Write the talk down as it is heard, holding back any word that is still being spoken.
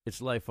It's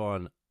life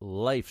on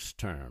life's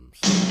terms.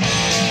 All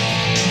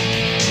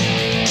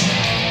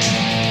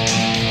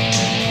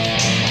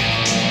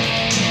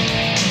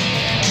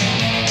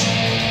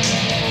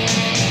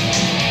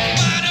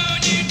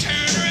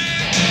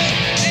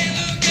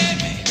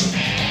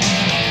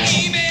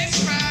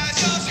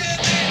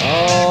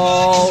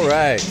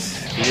right,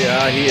 we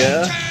are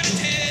here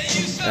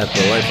at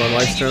the Life on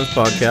Life's Terms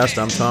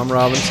podcast. I'm Tom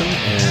Robinson,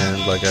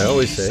 and like I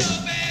always say,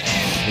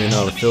 we're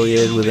not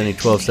affiliated with any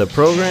 12-step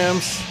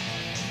programs.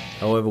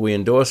 However, we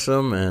endorse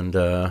them and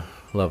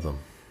love them.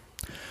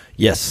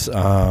 Yes,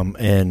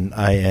 and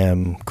I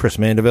am Chris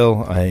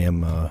Mandeville. I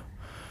am a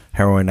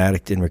heroin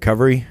addict in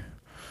recovery.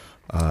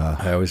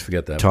 I always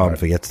forget that Tom part.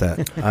 forgets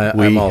that.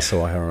 I'm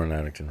also a heroin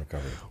addict in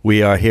recovery.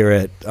 We are here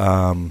at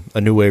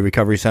a New Way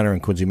Recovery Center in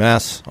Quincy,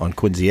 Mass, on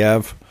Quincy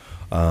Ave,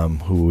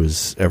 who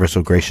was ever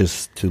so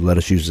gracious to let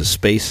us use this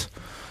space.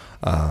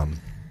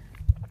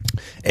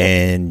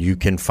 And you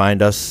can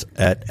find us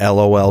at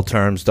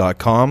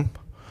LOLterms.com.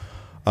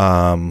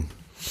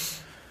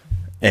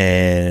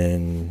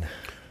 And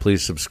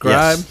please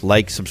subscribe.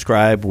 Yes,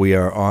 subscribe. We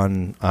are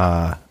on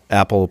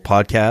Apple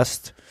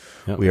Podcast.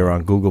 Yep. We are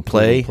on Google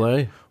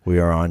Play. We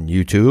are on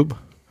YouTube.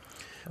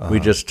 We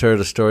just heard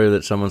a story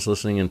that someone's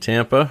listening in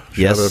Tampa.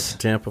 Shout out to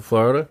Tampa,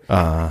 Florida.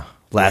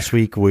 Last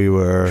week we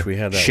were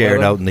shared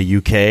out in the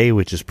UK,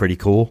 which is pretty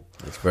cool.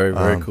 It's very,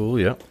 very cool,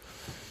 yeah.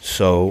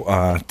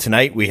 So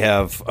tonight we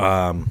have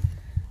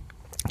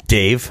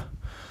Dave,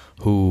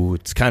 who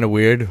it's kind of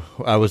weird.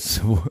 I was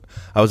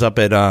up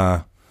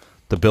at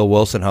the Bill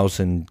Wilson house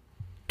in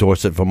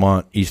Dorset,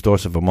 Vermont, East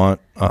Dorset, Vermont,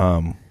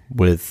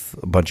 with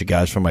a bunch of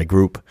guys from my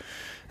group,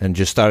 and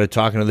just started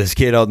talking to this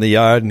kid out in the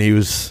yard, and he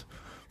was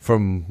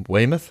from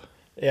Weymouth.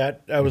 Yeah,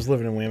 I was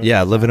living in Weymouth.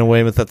 Yeah, living in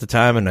Weymouth at the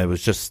time, and it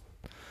was just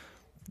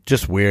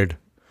weird.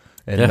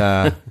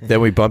 And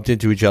then we bumped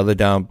into each other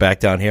back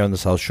down here on the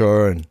South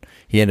Shore, and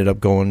he ended up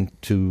going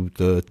to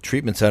the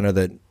treatment center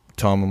that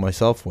Tom and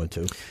myself went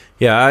to.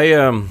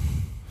 Yeah,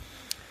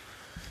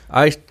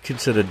 I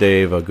consider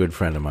Dave a good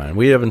friend of mine.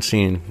 We haven't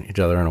seen each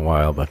other in a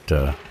while, but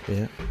yeah.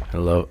 I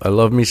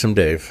love me some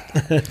Dave.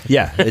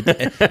 Yeah,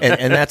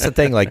 and that's the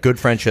thing. Like good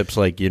friendships,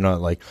 like you're not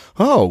like,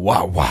 oh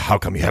wow, how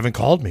come you haven't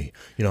called me?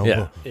 You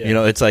know, You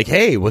know, it's like,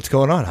 hey, what's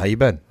going on? How you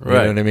been? You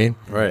know what I mean?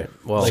 Right.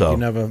 Well, like you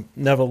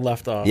never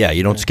left off. Yeah,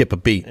 you don't skip a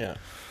beat. Yeah.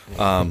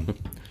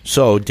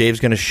 So Dave's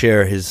going to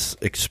share his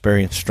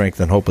experience, strength,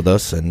 and hope with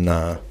us, and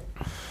we're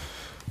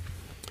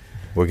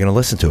going to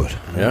listen to it.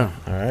 Yeah.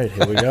 All right,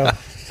 here we go.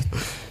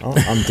 Well,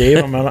 I'm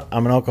Dave. I'm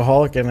an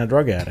alcoholic and a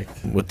drug addict.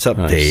 What's up,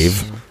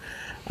 Dave?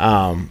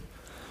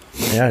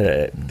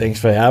 Yeah, thanks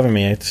for having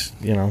me. It's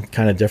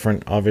kind of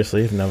different.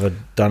 Obviously, I've never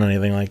done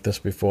anything like this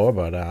before,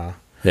 but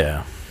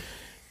yeah,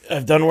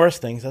 I've done worse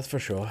things. That's for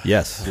sure.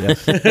 Yes.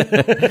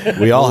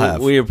 We all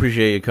have. We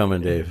appreciate you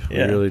coming, Dave.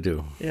 Yeah. We really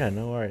do. Yeah,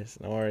 no worries.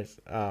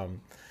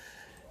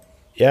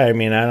 Yeah, I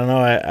mean, I don't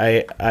know.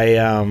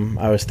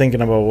 I was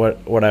thinking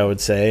about what I would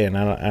say, and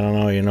I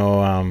don't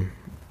know.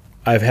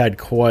 I've had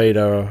quite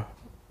a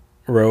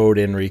road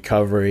in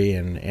recovery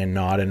and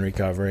not in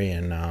recovery,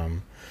 and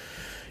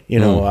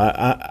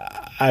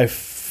I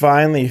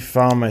finally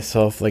found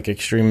myself like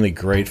extremely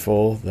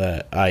grateful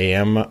that I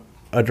am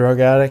a drug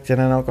addict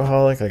and an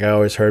alcoholic. Like I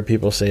always heard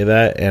people say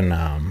that, and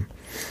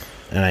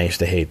I used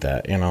to hate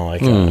that.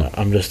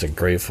 I'm just a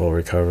grateful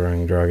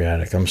recovering drug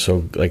addict. I'm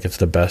so like it's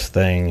the best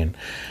thing, and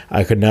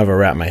I could never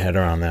wrap my head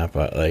around that.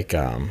 But like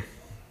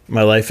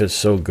my life is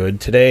so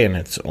good today, and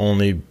it's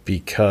only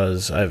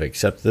because I've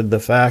accepted the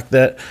fact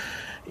that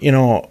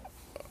I'm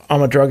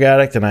a drug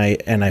addict, and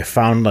I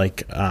found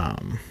like a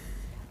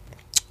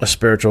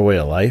spiritual way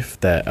of life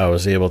that I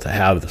was able to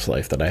have this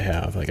life that I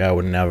have. Like I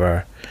don't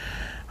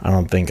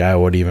think I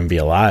would even be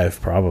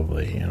alive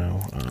probably,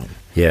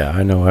 Yeah,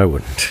 I know I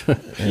wouldn't.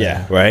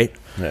 Yeah, right?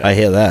 Yeah. I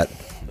hear that.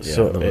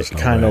 So it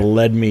kind of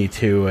led me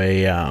to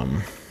a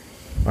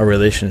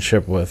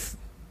relationship with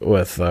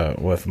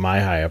my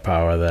higher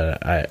power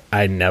that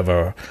I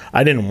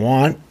didn't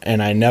want,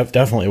 and I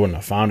definitely wouldn't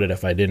have found it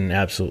if I didn't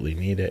absolutely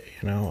need it,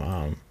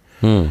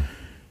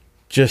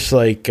 Just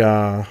like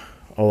a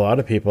lot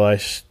of people, I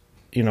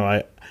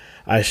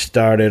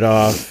started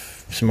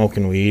off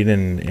smoking weed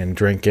and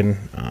drinking.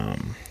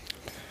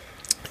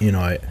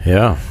 I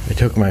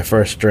took my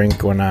first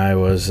drink when I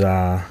was,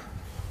 I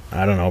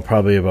don't know,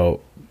 probably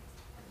about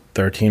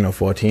 13 or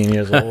 14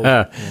 years old.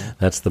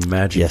 That's the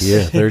magic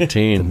year,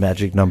 13. The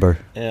magic number.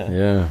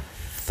 Yeah.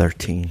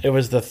 13. It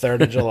was the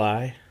 3rd of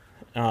July.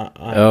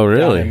 Oh,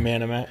 really? In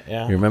Manomet,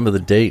 yeah. You remember the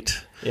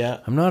date? Yeah.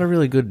 I'm not a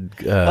really good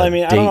I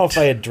mean, I don't know if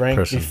I had drank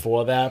person.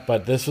 before that,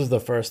 but this was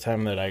the first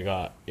time that I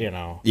got,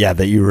 Yeah,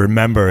 that you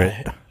remember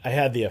it. I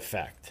had the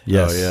effect.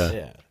 Yes. Oh, yeah.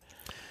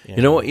 Yeah.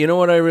 You know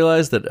what I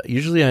realized? That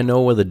usually I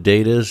know where the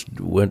date is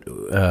when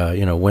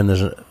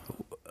there's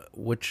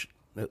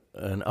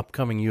an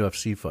upcoming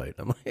UFC fight.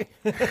 I'm like,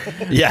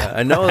 yeah,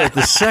 I know that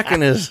the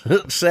second is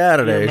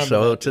Saturday,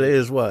 so today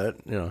is what?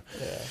 Yeah.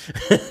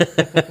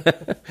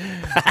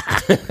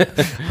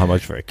 How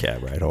much for a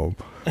cab ride home?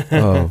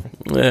 Oh,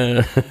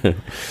 yeah.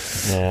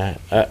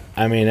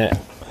 I mean,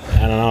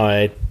 don't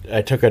know.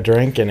 I took a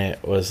drink and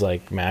it was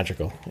like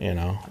magical,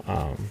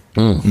 Well,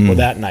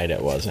 that night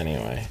it was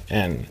anyway,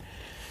 and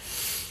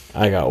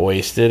I got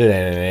wasted,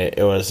 and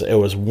it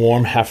was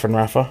warm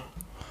Heffenreffer.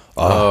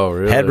 Oh,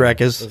 really? Head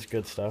wreckers. That's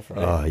good stuff, right?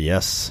 Oh,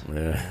 yes.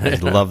 Yeah. I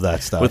love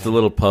that stuff. With the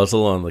little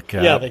puzzle on the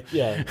cap.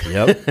 Yeah.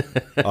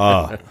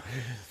 Yep.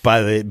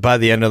 By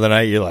the end of the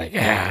night, you're like,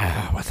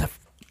 what the...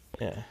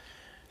 Yeah.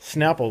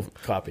 Snapple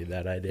copied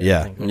that idea.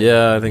 Yeah.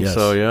 I think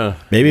so, yeah.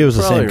 Maybe it was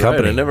the same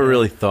company. Right. I never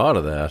really thought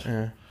of that.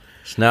 Yeah.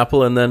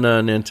 Snapple and then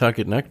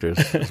Nantucket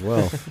Nectars as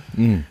well.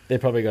 They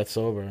probably got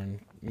sober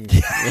and...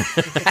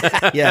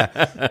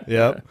 Yeah.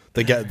 Yep.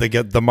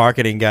 The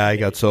marketing guy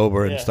got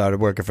sober and started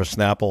working for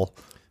Snapple.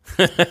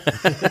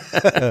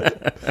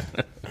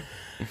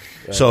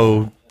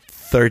 So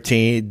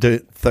 13,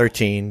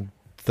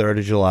 3rd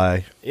of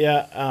July.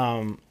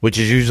 Yeah. Which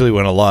is usually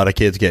when a lot of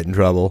kids get in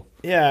trouble.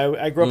 Yeah,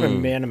 I grew up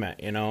in Manomet,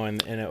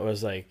 and it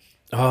was like...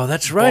 Oh,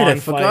 that's right. I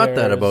forgot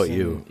that about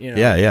you.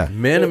 Yeah.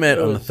 Manomet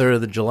on the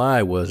 3rd of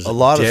July was a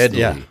lot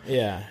deadly.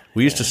 Yeah.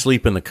 We used to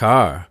sleep in the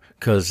car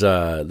because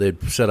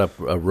they'd set up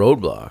a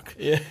roadblock.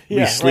 Yeah.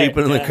 We'd sleep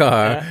in the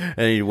car,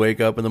 and you'd wake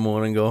up in the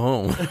morning and go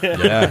home.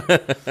 Yeah.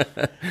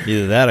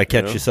 Either that or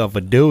catch yourself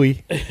a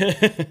Dewey.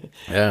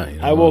 Yeah.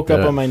 I woke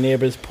up on my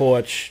neighbor's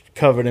porch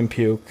covered in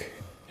puke,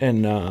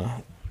 and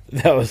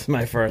that was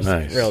my first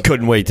real...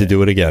 Couldn't wait to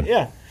do it again.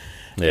 Yeah.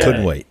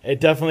 Couldn't wait. It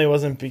definitely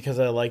wasn't because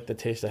I liked the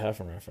taste of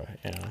Heffenreffer,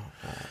 and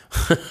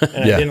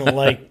I didn't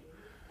like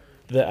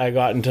that I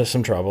got into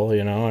some trouble,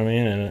 and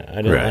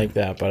I didn't like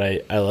that, but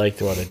I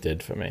liked what it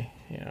did for me,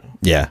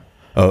 Yeah.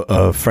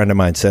 A friend of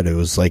mine said it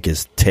was like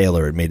his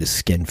tailor. It made his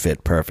skin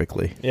fit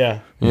perfectly. Yeah.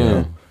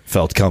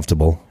 Felt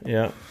comfortable.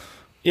 Yeah.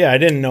 Yeah, I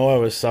didn't know I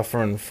was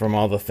suffering from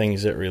all the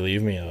things it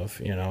relieved me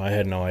of. I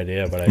had no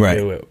idea, but I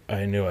knew it.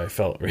 I knew I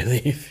felt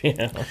relief.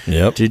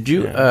 Yep. Did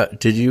you?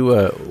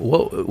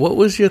 What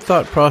was your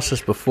thought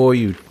process before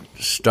you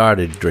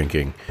started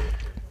drinking,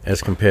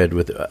 as compared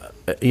with,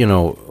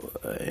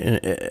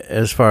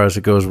 as far as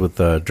it goes with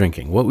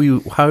drinking?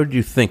 How did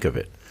you think of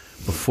it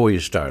before you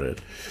started?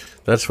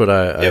 That's what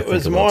I It think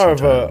was about more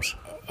sometimes.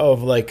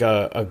 of like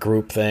a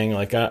group thing.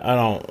 Like I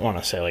don't want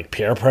to say like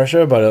peer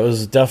pressure, but it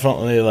was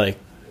definitely like.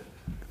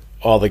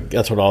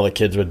 That's what all the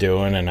kids were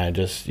doing, and I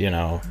just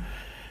wanted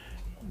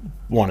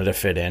to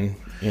fit in.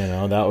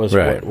 That was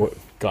what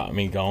got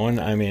me going.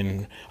 I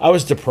mean, I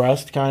was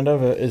depressed, kind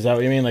of. Is that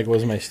what you mean? Like,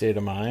 was my state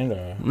of mind?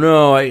 Or?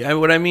 No,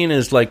 what I mean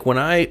is like when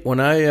I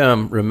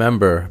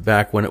remember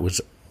back when it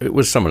was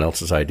someone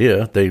else's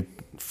idea. They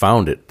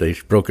found it. They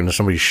broke into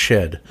somebody's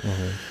shed.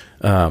 Mm-hmm.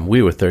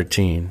 We were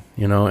 13,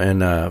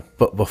 and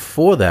but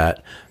before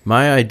that,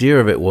 my idea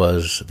of it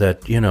was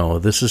that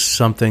this is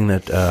something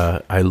that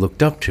I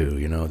looked up to.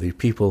 The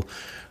people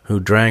who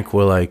drank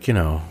were like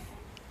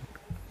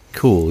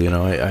cool.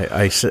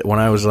 I said when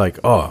I was like,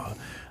 oh,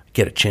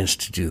 get a chance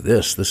to do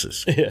this. This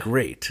is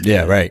great.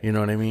 Yeah, right. You know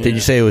what I mean? Did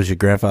you say it was your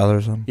grandfather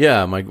or something?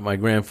 Yeah, my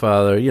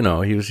grandfather.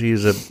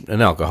 He's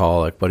an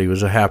alcoholic, but he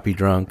was a happy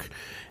drunk,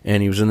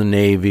 and he was in the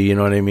Navy. You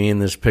know what I mean?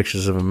 There's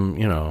pictures of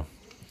him.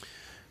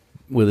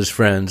 With his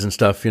friends and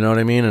stuff, you know what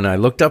I mean? And I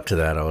looked up to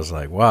that. I was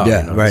like, wow,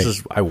 this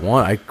is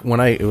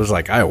it was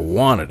like I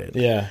wanted it.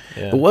 Yeah.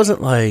 It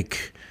wasn't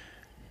like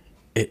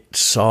it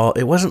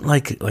wasn't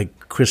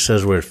like Chris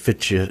says where it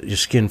fits your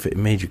skin, it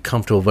made you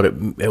comfortable, but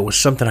it was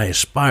something I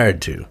aspired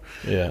to.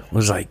 Yeah. It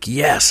was like,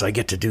 yes, I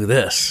get to do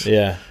this.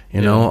 Yeah.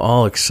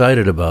 All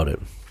excited about it.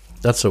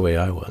 That's the way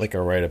I was. Like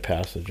a rite of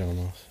passage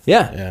almost.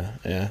 Yeah.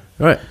 Yeah.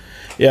 Right.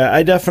 Yeah,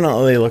 I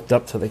definitely looked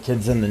up to the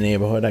kids in the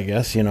neighborhood, I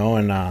guess,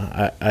 and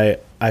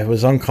I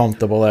was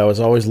uncomfortable. I was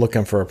always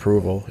looking for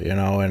approval, and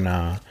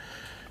I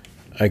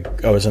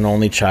was an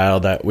only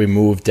child. That we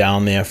moved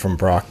down there from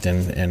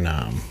Brockton, and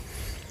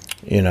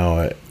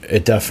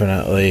it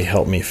definitely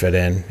helped me fit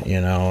in,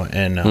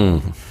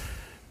 and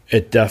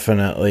it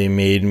definitely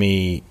made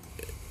me.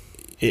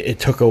 It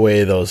took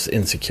away those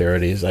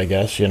insecurities, I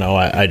guess.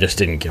 I just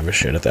didn't give a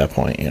shit at that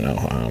point.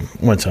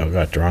 Once I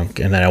got drunk,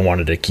 and then I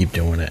wanted to keep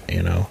doing it.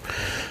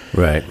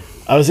 Right.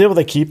 I was able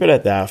to keep it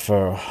at that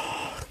for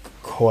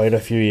quite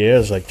a few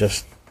years, like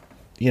just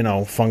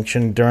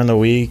function during the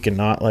week and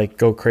not like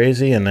go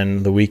crazy, and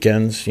then the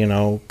weekends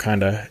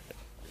kind of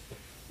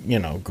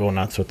go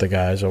nuts with the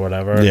guys or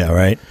whatever. Yeah,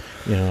 right.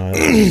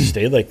 I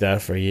stayed like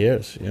that for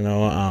years.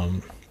 I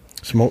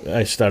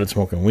started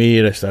smoking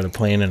weed. I started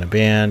playing in a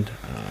band.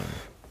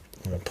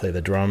 I play the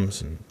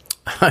drums, and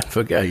I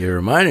forgot you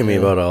reminded me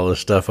about all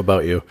this stuff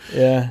about you.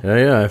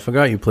 Yeah. I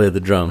forgot you played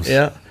the drums.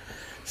 Yeah.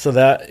 So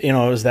that it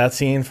was that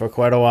scene for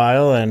quite a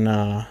while, and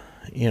I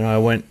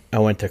went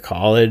to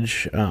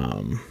college.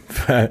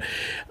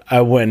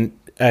 I went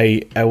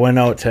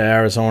out to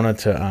Arizona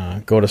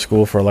to go to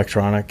school for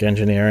electronic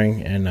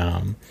engineering, and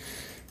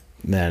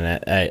then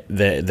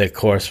the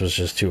course was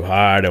just too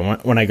hard.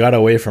 And when I got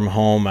away from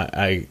home,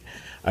 I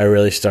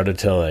really started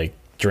to like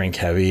drink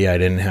heavy. I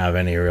didn't have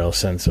any real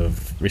sense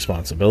of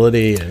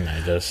responsibility, and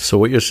I just... So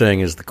what you're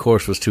saying is the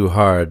course was too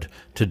hard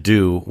to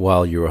do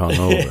while you were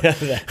hungover.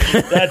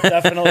 that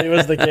definitely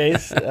was the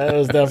case. That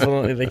was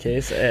definitely the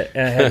case. And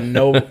I had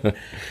no,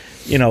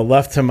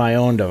 left to my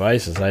own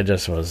devices. I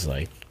just was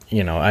like,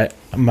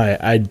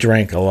 I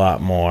drank a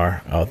lot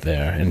more out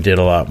there and did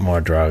a lot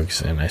more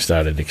drugs, and I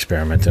started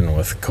experimenting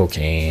with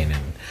cocaine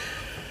and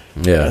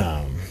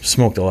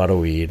smoked a lot of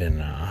weed,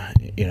 and I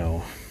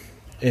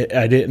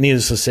didn't.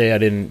 Needless to say, I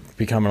didn't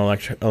become an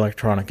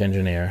electronic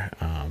engineer.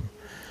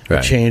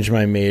 I changed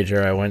my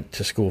major. I went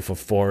to school for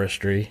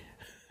forestry.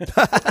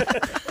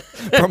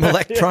 From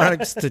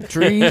electronics to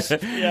trees.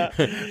 Yeah,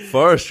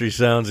 forestry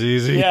sounds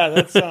easy. Yeah,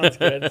 that sounds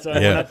good. So I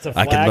went up to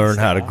I can learn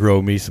how to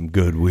grow me some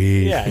good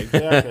weed. Yeah,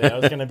 exactly. I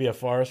was going to be a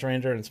forest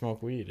ranger and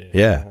smoke weed.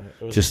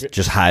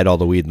 Just hide all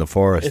the weed in the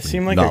forest. It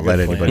seemed like not let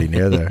plan. anybody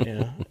near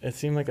there. It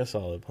seemed like a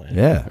solid plan.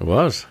 Yeah, it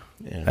was.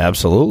 Yeah.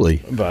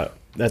 Absolutely. But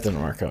that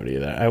didn't work out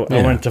either. I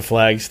went to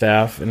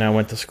Flagstaff, and I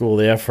went to school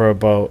there for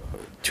about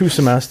 2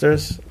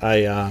 semesters.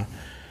 I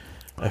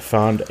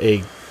found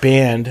a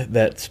band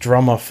that's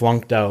drummer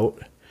flunked out,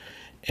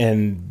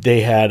 and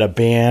they had a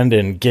band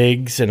and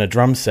gigs and a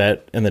drum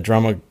set, and the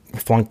drummer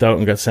flunked out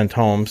and got sent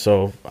home,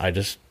 so I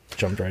just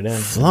jumped right in.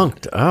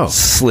 Flunked out?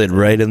 Slid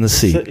right in the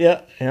seat.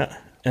 Yeah.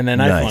 And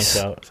then I flunked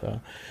out.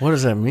 So. What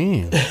does that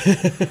mean?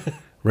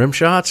 Rim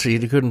shots? You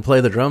couldn't play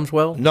the drums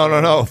well?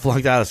 No.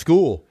 Flunked out of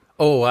school.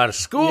 Oh, out of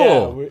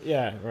school?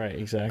 Yeah, right,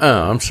 exactly.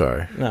 Oh, I'm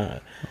sorry. No.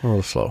 A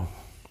little slow.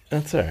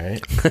 That's all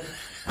right.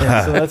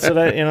 Yeah, so that's what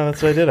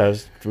I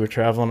did. We were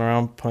traveling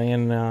around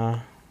playing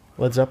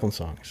Led Zeppelin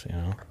songs,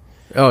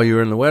 Oh, you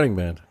were in the wedding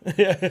band.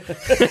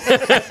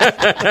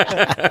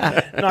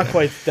 Not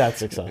quite that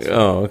successful.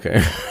 Oh,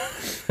 okay.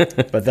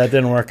 But that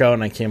didn't work out,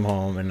 and I came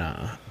home, and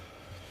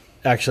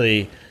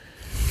actually,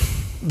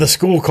 the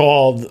school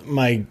called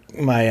my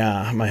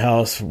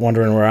house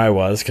wondering where I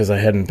was because I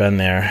hadn't been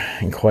there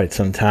in quite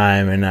some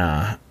time,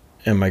 and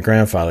my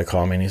grandfather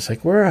called me, and he's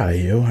like, "Where are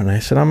you?" And I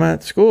said, "I'm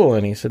at school."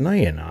 And he said, "No,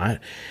 you're not."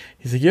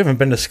 He's like, "You haven't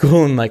been to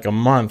school in like a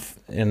month."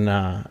 And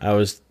I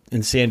was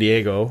in San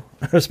Diego.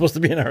 I was supposed to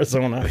be in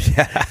Arizona.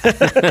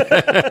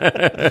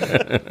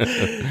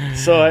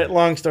 So,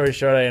 long story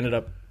short, I ended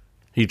up...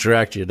 He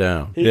tracked you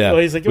down.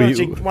 He's like, why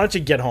don't you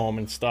get home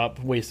and stop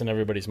wasting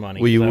everybody's money?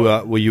 Were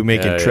you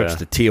making trips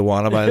to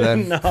Tijuana by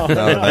then? No, not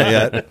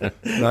yet.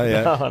 Not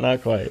yet. No,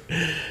 not quite.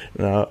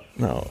 No.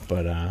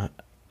 But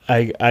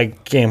I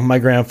came. My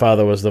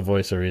grandfather was the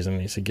voice of reason.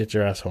 He said, "Get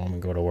your ass home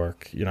and go to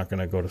work. You're not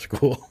going to go to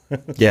school."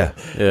 Yeah,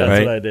 That's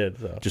right? what I did.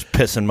 So. Just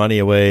pissing money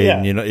away,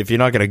 and if you're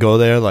not going to go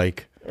there,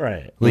 like,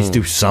 right, at least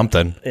do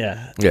something.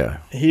 Yeah.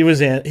 He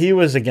was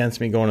against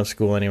me going to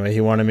school anyway.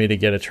 He wanted me to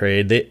get a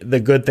trade. The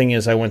good thing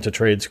is I went to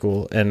trade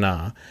school, and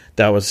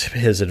that was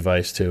his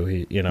advice too.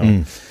 He,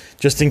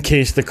 just in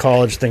case the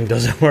college thing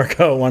doesn't work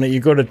out, why don't you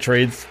go to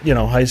trades,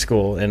 high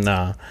school, and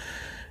I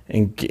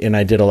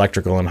did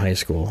electrical in high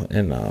school,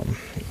 and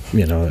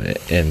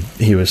and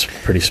he was a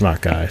pretty smart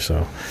guy,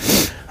 so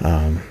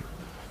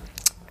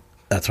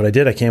that's what I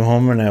did. I came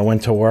home and I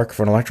went to work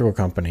for an electrical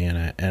company,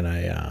 and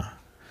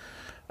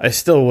I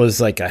still was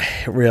like a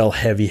real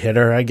heavy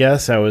hitter, I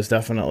guess. I was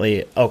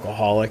definitely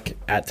alcoholic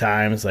at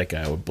times, like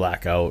I would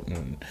black out,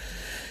 and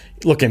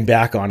looking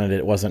back on it,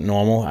 it wasn't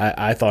normal.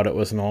 I thought it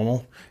was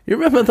normal. You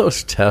remember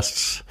those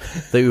tests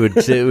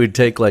that would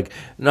take, like,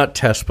 not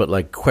tests, but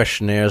like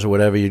questionnaires or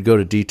whatever? You'd go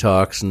to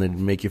detox and they'd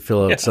make you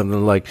fill out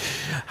something like,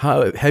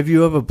 "How have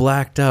you ever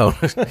blacked out?"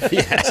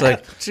 It's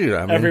like, dude,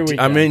 I'm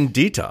in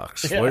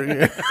detox.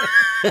 Yeah.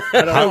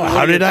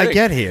 How did I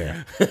get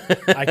here?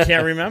 I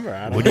can't remember.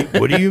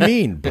 What do you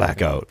mean,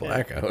 blackout?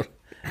 Blackout.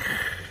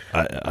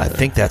 I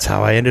think that's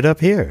how I ended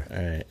up here. All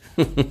right.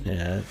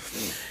 Yeah.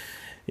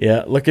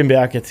 Yeah, looking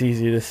back, it's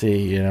easy to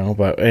see,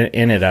 but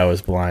in it, I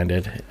was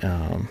blinded,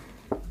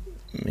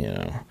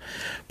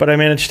 But I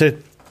managed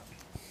to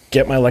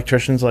get my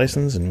electrician's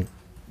license and,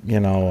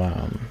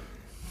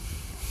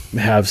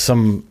 have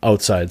some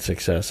outside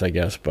success, I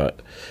guess.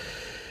 But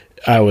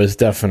I was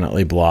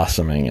definitely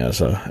blossoming as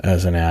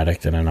an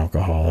addict and an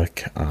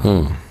alcoholic.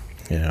 I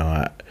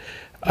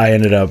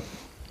ended up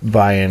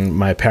buying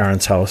my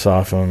parents' house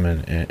off them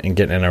and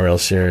getting in a real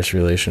serious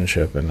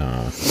relationship. And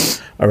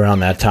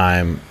around that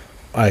time,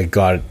 I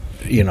got,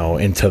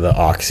 into the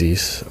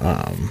oxys,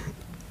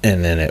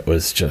 and then it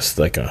was just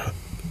like a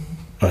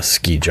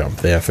ski jump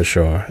there for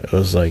sure. It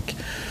was like,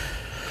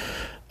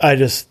 I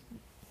just,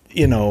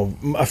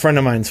 a friend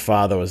of mine's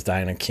father was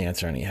dying of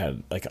cancer, and he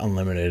had like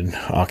unlimited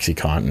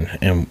OxyContin,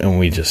 and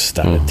we just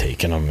started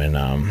taking them,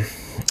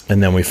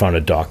 and then we found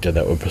a doctor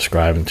that would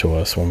prescribe them to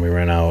us when we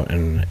ran out,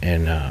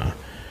 and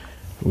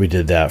we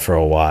did that for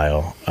a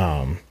while.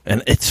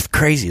 And it's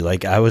crazy.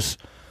 Like I was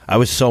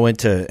so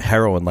into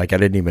heroin, like I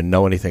didn't even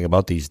know anything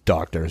about these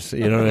doctors.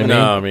 You know what I mean?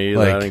 No, me either.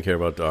 Like, I didn't care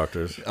about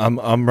doctors. I'm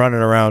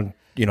running around,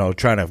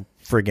 trying to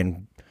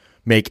friggin'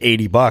 make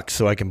 $80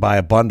 so I can buy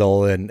a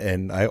bundle,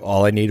 and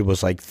all I needed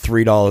was like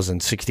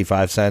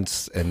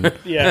 $3.65, and I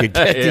could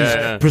get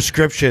these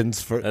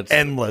prescriptions for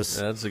endless.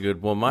 That's a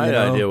good. Well, my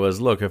idea was,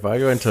 look, if I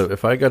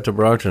got to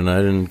Brockton and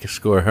I didn't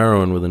score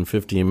heroin within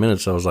 15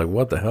 minutes, I was like,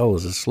 what the hell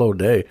is a slow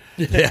day?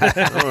 Yeah.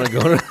 I don't want to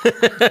go to.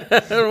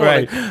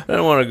 I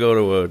don't want to go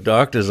to a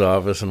doctor's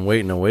office and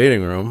wait in a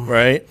waiting room.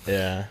 Right.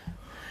 Yeah.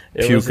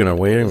 Puke in a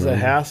waiting room. It was a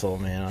hassle,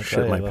 man. I'll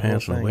shit my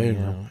pants in a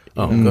waiting room.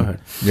 Go ahead.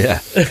 Yeah.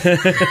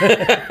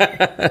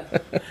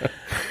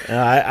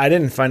 I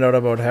didn't find out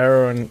about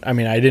heroin. I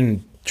mean, I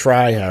didn't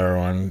try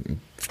heroin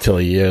till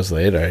years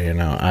later. You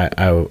know,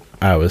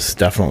 I was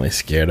definitely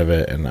scared of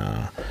it, and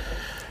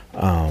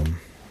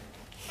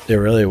it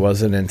really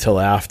wasn't until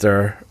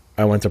after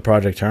I went to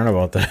Project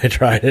Turnabout that I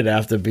tried it,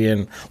 after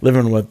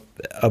living with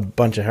a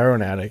bunch of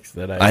heroin addicts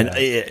that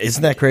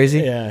isn't that crazy?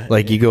 Yeah.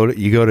 Like you go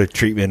to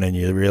treatment and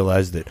you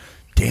realize that,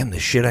 damn,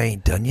 this shit I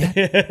ain't done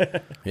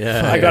yet.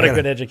 Yeah. I got a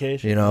good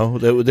education. You know,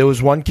 there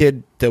was one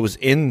kid that was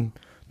in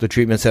the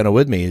treatment center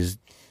with me, is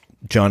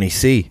Johnny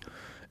C.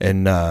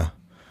 And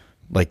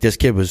like this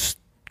kid was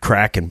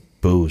crack and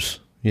booze,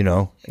 you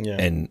know? Yeah.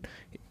 And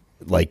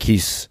like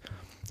he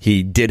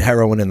did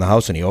heroin in the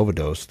house and he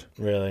overdosed.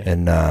 Really?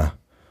 And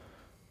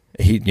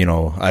he, you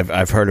know,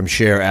 I've heard him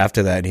share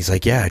after that, and he's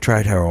like, yeah, I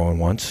tried heroin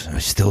once. I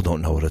still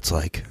don't know what it's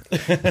like.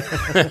 You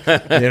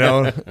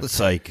know, it's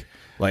like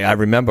I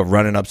remember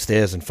running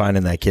upstairs and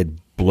finding that kid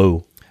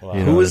blue. Wow. You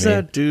know Who was what I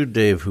mean? that dude,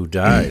 Dave, who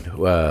died?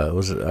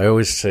 Was it? I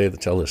always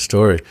tell this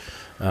story.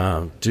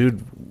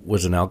 Dude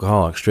was an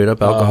alcoholic, straight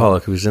up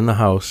alcoholic. He was in the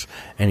house,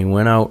 and he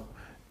went out,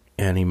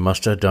 and he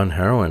must have done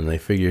heroin. They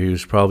figure he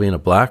was probably in a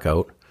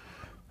blackout,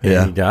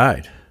 and he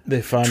died.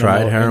 They found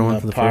tried heroin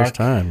for the first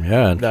time.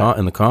 Yeah,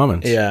 in the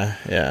Commons.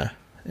 Yeah.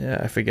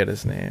 I forget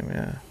his name.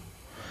 Yeah,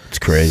 it's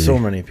crazy. So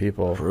many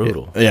people.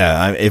 Brutal.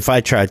 If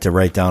I tried to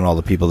write down all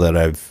the people that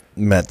I've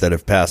met that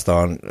have passed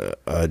on,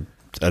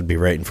 I'd be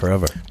writing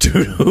forever.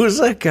 Dude, who's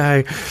that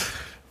guy?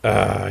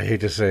 I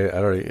hate to say it. I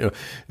don't know.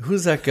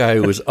 Who's that guy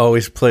who was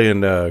always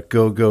playing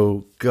Go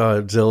Go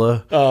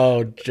Godzilla?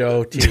 Oh,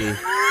 Joe T.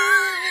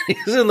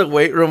 He's in the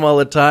weight room all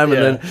the time,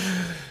 and then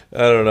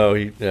I don't know.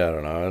 I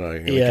don't know.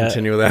 Can we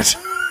continue with that?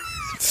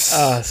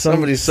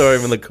 Somebody saw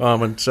him in the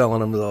comments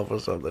selling himself or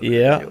something.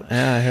 Yeah,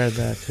 I heard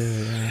that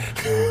too.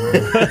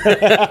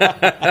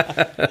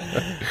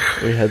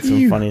 We had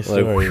some funny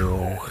stories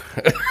there.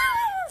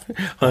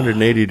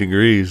 180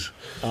 degrees.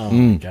 Oh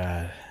my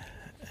God.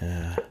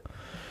 Yeah.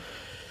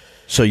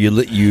 So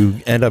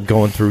you end up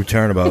going through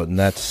Turnabout, and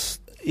that's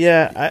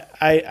I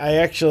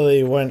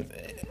actually went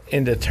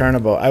into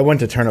Turnabout. I went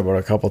to Turnabout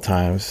a couple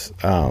times.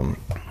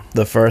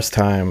 The first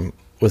time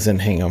was in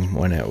Hingham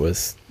when it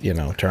was,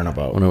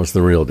 Turnabout. When it was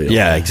the real deal.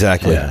 Yeah,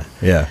 exactly.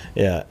 Yeah.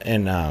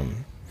 And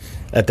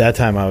at that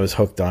time I was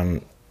hooked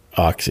on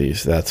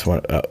oxys. That's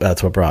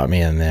what brought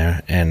me in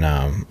there. And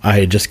I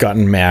had just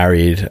gotten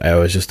married. I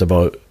was just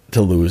about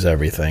to lose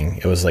everything.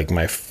 It was like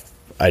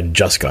I'd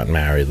just gotten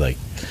married like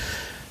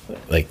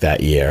that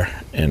year.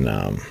 And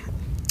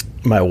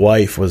my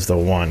wife was the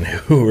one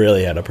who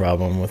really had a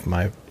problem with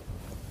my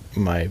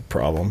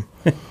problem.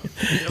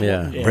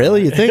 Yeah.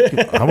 Really? You think?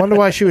 I wonder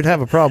why she would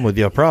have a problem with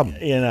your problem.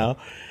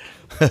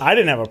 I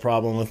didn't have a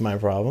problem with my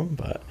problem,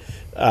 but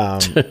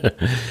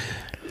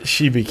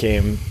she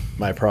became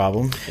my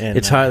problem. And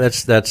it's hard.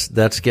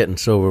 That's getting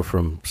sober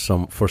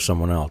for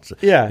someone else.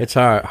 Yeah, it's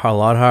hard. A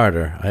lot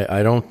harder.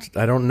 I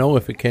don't know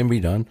if it can be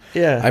done.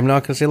 Yeah, I'm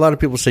not going to say. A lot of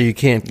people say you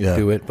can't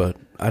do it, but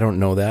I don't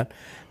know that.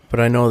 But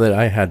I know that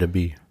I had to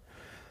be.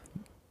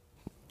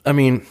 I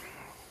mean,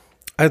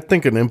 I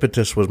think an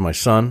impetus was my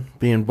son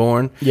being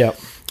born. Yeah.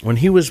 When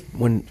he was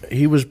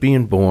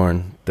being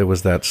born, there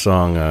was that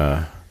song,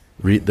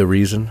 "The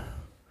Reason."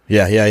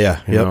 Yeah.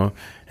 You know,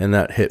 and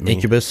that hit me.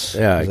 Incubus.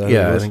 I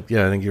think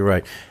you're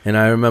right. And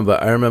I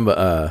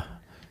remember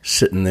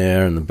sitting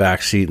there in the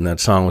back seat, and that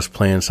song was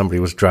playing. Somebody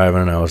was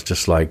driving, and I was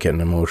just like getting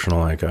emotional.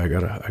 Like I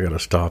gotta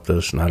stop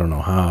this, and I don't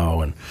know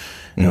how, and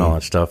all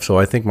that stuff. So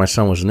I think my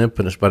son was an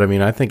impetus, but I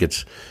mean, I think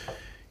it's.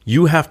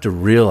 You have to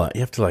realize,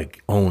 you have to make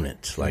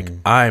it. Like,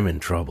 I'm in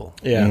trouble.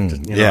 Yeah.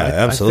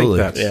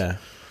 Absolutely. I think that's,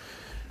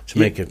 to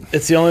make it.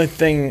 It's the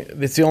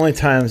only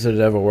times that it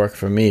ever worked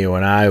for me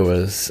when I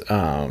was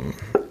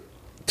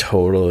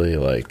totally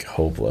like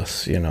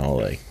hopeless,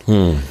 I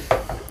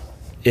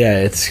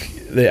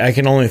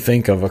can only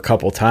think of a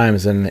couple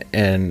times,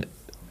 and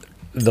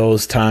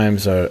those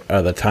times are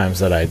the times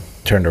that I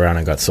turned around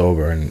and got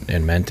sober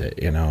and meant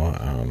it,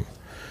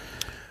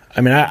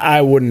 I mean,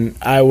 I wouldn't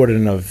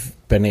have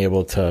been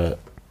able to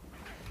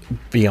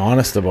be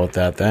honest about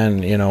that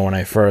then, when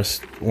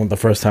the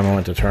first time I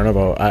went to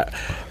Turnabout,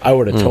 I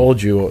would have told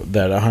you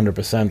that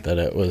 100% that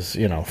it was,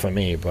 for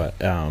me, but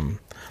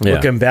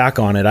looking back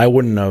on it, I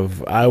wouldn't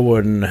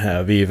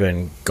have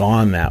even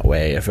gone that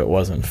way if it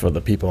wasn't for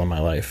the people in my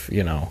life,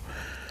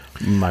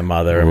 my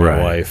mother and my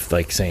wife,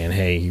 like saying,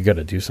 hey, you got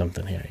to do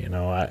something here,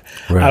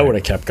 I would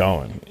have kept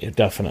going,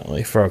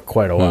 definitely, for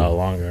quite a while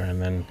longer.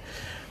 And then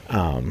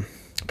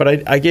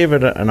But I gave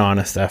it an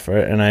honest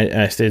effort, and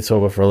I stayed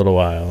sober for a little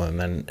while, and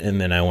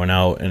then I went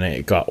out, and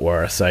it got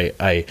worse.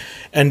 I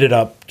ended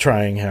up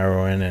trying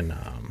heroin, and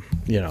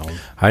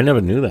I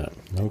never knew that.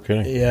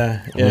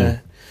 Okay.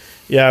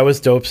 Yeah. I was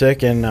dope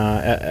sick, and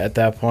at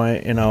that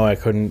point, I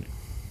couldn't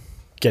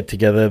get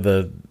together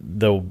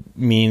the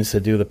means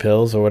to do the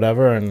pills or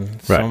whatever, and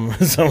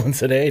someone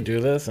said, "Hey, do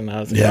this," and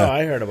I was like, "Oh,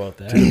 I heard about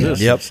that."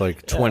 It's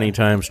like 20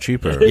 times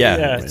cheaper.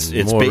 Yeah.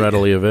 It's more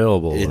readily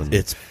available.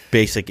 It's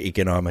basic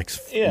economics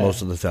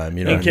most of the time.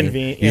 You know,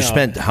 inconvenient. You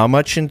spent how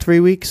much in 3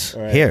 weeks?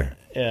 Right. Here,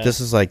 Yeah. this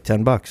is like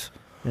 $10.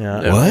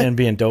 Yeah, What? and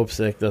being dope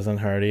sick doesn't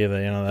hurt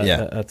either.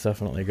 That's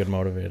definitely a good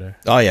motivator.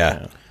 Oh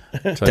yeah,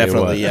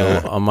 definitely.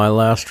 Yeah. On my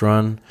last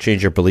run,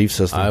 change your belief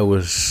system. I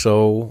was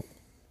so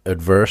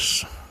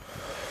adverse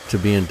to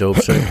being dope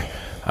sick.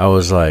 I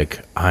was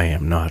like, I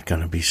am not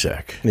going to be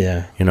sick.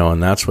 Yeah.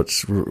 And that's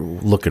what's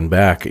looking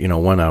back,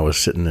 when I was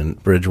sitting in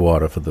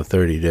Bridgewater for the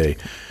 30-day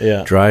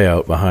dry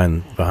out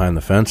behind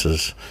the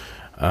fences,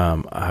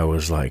 I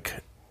was like,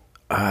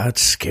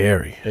 it's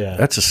scary. Yeah.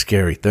 That's a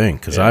scary thing,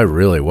 because I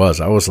really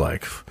was. I was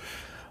like,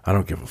 I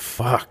don't give a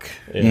fuck.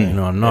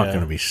 Yeah. I'm not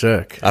going to be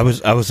sick. I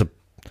was a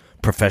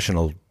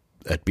professional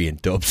at being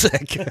dope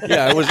sick.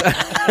 Yeah, I was.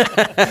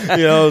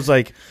 It was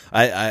like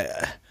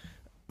I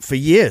for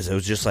years, it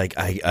was just like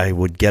I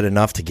would get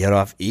enough to get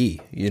off E.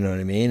 You know what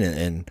I mean?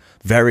 And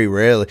very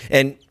rarely.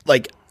 And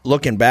like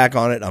looking back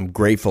on it, I'm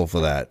grateful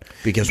for that,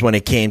 because when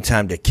it came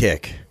time to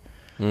kick,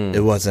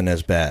 it wasn't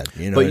as bad.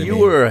 You know. But you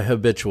were a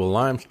habitual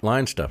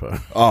line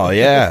stepper. Oh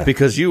yeah,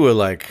 because you were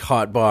like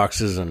hot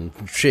boxes and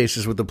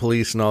chases with the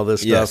police and all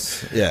this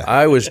stuff. Yeah.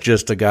 I was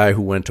just a guy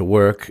who went to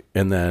work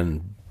and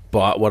then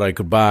bought what I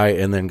could buy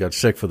and then got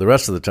sick for the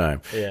rest of the time.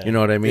 Yeah. You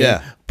know what I mean?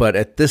 Yeah.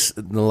 But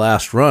the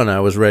last run, I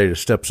was ready to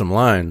step some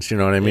lines. You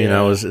know what I mean?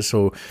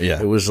 Yeah.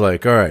 It was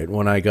like, all right,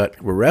 when I got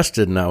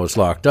arrested and I was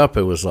locked up,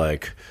 it was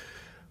like,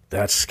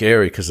 that's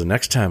scary, because the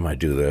next time I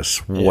do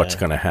this, what's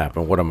going to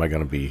happen? What am I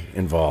going to be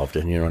involved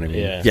in? You know what I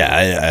mean?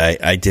 Yeah,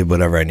 I did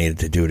whatever I needed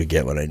to do to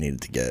get what I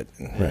needed to get.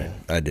 Right.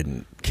 I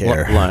didn't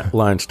care.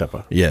 Line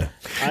stepper. Yeah.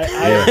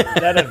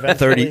 That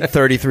eventually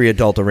 33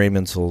 adult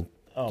arraignments will,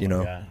 Oh my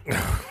God.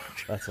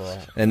 That's a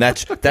lot. And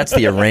that's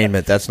the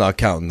arraignment. That's not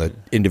counting the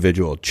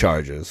individual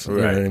charges. You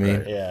know what I mean?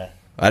 Right. Yeah.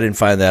 I didn't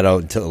find that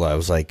out until I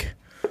was like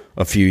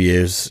a few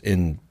years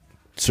in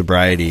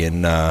sobriety,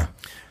 and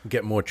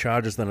Get more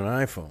charges than an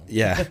iPhone.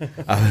 yeah,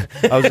 I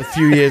was a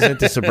few years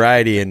into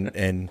sobriety,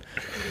 and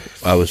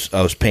I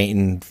was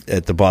painting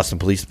at the Boston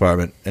Police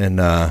Department,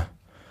 and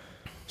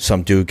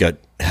some dude got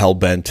hell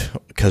bent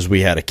because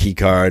we had a key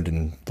card,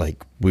 and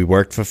like we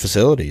worked for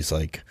facilities,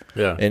 like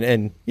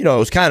and it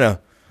was kind of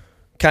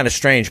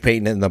strange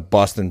painting in the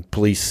Boston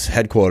Police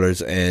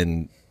headquarters,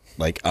 and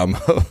like I'm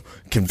a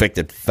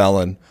convicted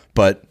felon,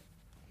 but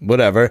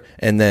whatever.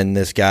 And then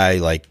this guy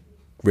like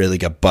really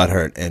got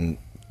butthurt and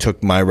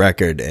took my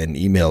record and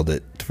emailed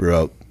it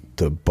throughout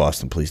the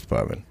Boston Police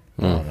Department.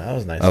 Oh, that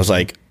was nice. I was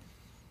like,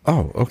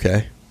 oh,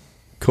 okay,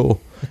 cool.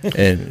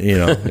 And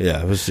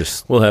it was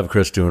just. We'll have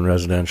Chris doing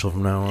residential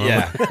from now on.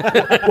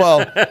 Yeah.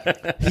 Well,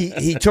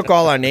 he took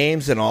all our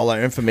names and all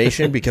our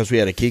information because we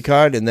had a key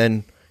card, and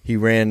then he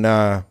ran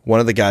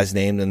one of the guys'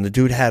 name, and the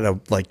dude had a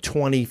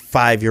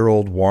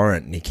 25-year-old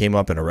warrant, and he came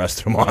up and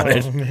arrested him on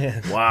it.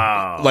 Man.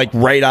 Wow. Like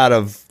right out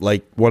of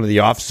like one of the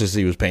offices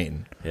he was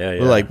painting.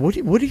 Yeah. We're like, what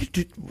do you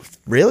do?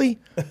 Really?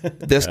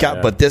 This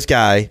guy, but this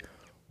guy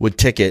would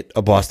ticket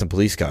a Boston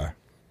police car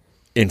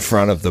in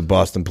front of the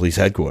Boston police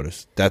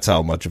headquarters. That's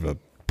how much of a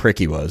prick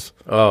he was.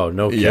 Oh,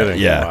 no kidding.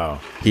 Yeah. Wow.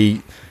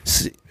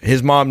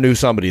 His mom knew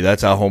somebody.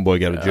 That's how homeboy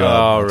got a job.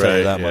 I'll tell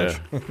you that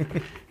much.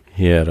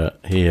 He had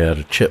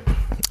a chip.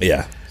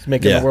 Yeah. It's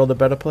making the world a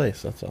better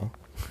place, that's all.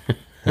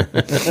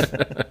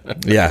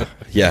 Yeah.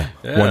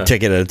 One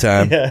ticket at a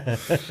time. Yeah.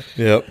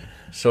 Yep.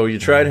 So you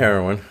tried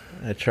heroin.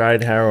 I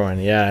tried heroin,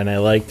 and I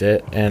liked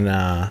it,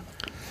 and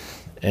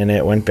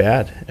it went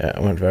bad. It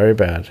went very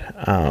bad.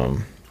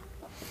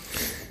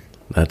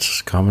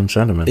 That's common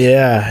sentiment.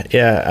 Yeah.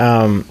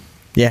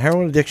 Yeah,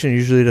 heroin addiction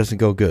usually doesn't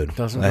go good.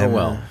 Doesn't go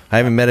well. I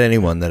haven't met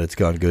anyone that it's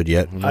gone good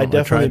yet. I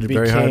definitely tried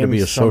very hard to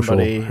be a social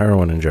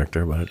heroin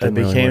injector, but it I didn't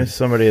really became work.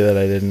 somebody that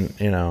I didn't,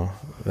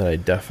 that I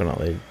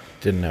definitely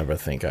didn't ever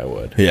think I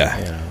would.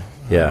 Yeah.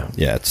 Yeah.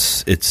 Yeah,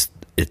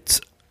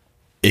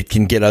 it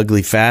can get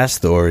ugly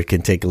fast, or it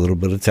can take a little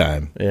bit of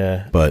time.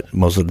 Yeah. But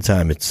most of the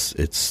time, it's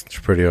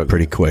pretty ugly.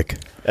 pretty quick.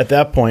 At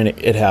that point,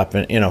 it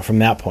happened. From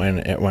that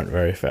point, it went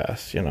very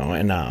fast.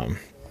 And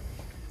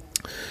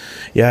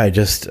I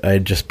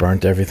just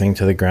burnt everything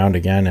to the ground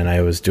again, and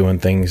I was doing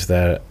things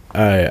that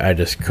I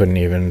just couldn't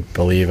even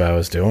believe I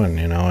was doing.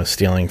 I was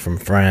stealing from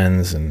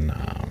friends and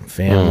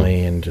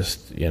family, and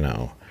just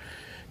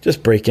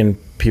breaking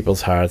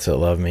people's hearts that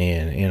love me,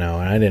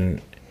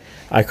 and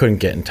I couldn't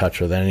get in touch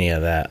with any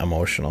of that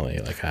emotionally.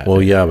 But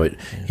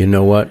you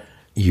know what?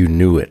 You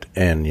knew it,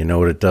 and you know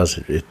what it does?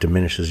 It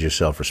diminishes your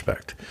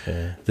self-respect.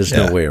 Yeah. There's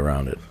no way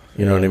around it.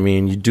 You know what I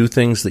mean? You do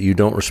things that you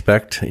don't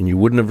respect and you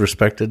wouldn't have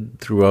respected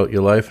throughout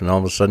your life, and all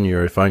of a sudden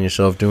you find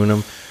yourself doing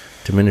them.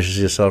 diminishes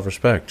your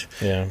self-respect.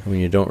 Yeah. When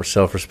you don't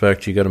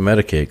self-respect, you got to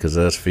medicate because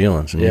that's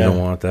feelings, and you don't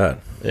want that.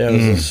 Yeah, it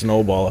was a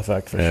snowball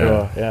effect for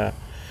sure. Yeah.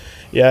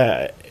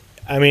 Yeah.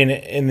 I mean,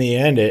 in the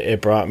end,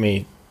 it brought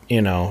me,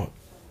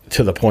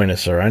 to the point of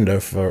surrender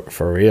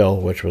for real,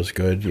 which was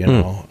good,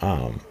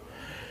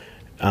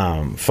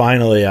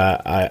 Finally,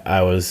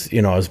 I was,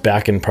 I was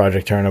back in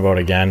Project Turnabout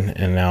again,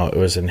 and now it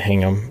was in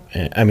Hingham.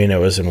 It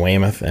was in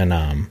Weymouth, and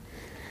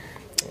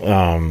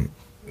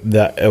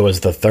that it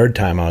was the third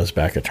time I was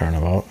back at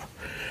Turnabout,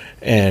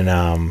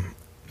 and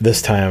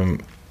this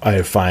time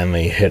I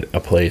finally hit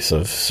a place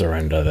of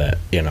surrender that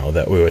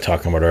that we were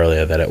talking about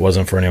earlier. That it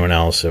wasn't for anyone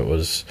else. It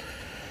was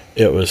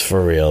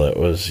for real. It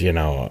was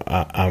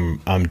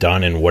I'm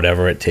done, and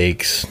whatever it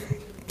takes,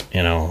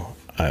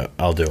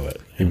 I'll do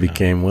it. You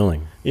became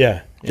willing.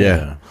 Yeah.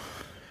 Yeah.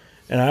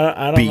 And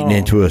I don't beaten know.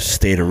 into a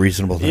state of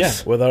reasonableness.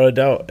 Yeah, without a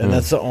doubt. And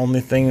that's the only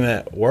thing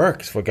that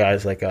works for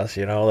guys like us,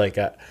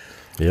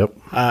 Yep.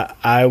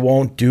 I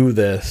won't do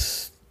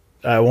this.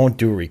 I won't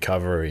do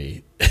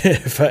recovery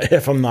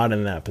if I'm not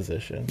in that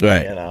position.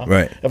 Right.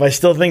 Right. If I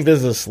still think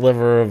there's a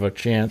sliver of a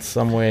chance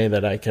some way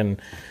that I can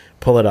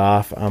pull it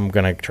off, I'm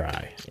gonna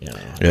try. Yeah.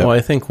 Well,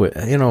 I think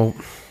I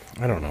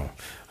don't know.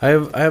 I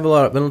have a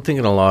lot. I've been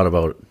thinking a lot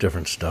about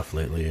different stuff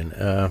lately,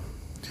 and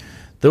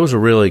there was a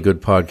really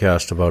good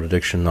podcast about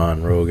addiction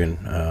on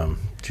Rogan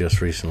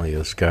just recently.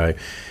 This guy,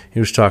 he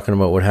was talking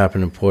about what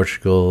happened in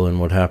Portugal and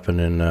what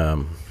happened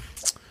in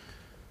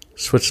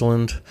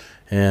Switzerland,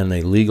 and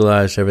they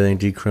legalized everything,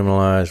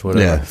 decriminalized,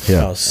 whatever.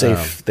 Yeah.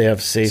 Safe. They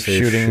have safe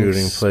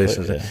shooting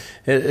places.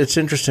 It's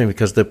interesting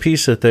because the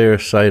piece that they're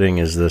citing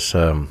is this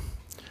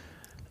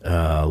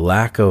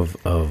lack of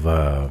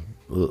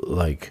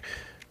like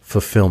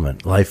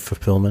fulfillment, life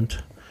fulfillment,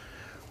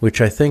 which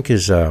I think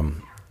is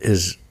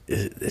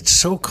it's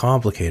so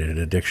complicated,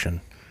 addiction.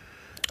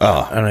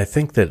 And I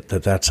think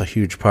that's a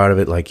huge part of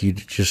it. Like, you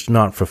just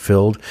not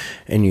fulfilled,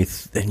 and you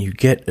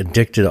get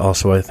addicted.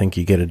 Also, I think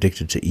you get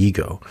addicted to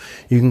ego.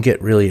 You can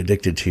get really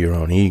addicted to your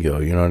own ego.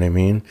 You know what I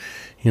mean?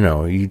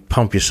 You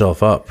pump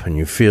yourself up, and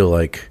you feel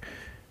like,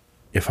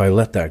 if I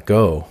let that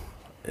go,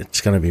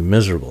 it's going to be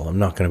miserable. I'm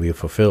not going to be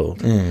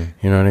fulfilled. You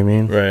know what I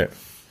mean? Right.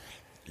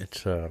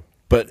 It's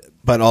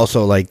but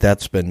also, like,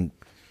 that's been,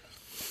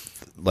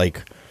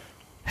 like,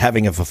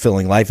 having a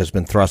fulfilling life has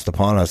been thrust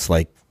upon us,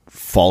 like,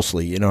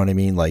 falsely. You know what I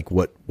mean? Like,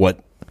 what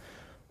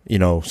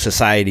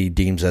society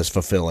deems as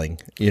fulfilling.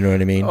 You know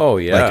what I mean? Oh,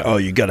 yeah.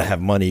 Like, you got to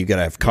have money, you got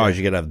to have cars,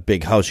 you got to have a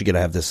big house, you got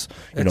to have this,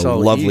 It's all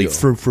lovely ego.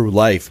 frou-frou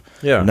life.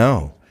 Yeah.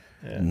 No,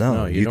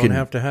 you don't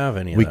have to have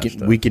any of we that can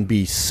stuff. we can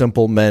be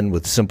simple men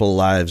with simple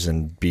lives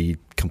and be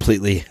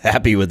completely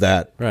happy with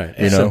that. Right.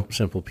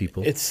 Simple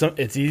people. It's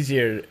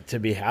easier to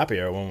be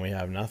happier when we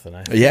have nothing.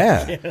 I think.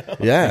 Yeah.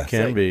 Yeah. It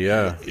can be,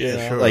 yeah.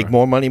 Yeah. Like,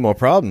 more money, more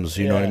problems.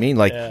 You know what I mean?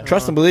 Like,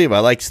 trust and believe. I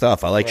like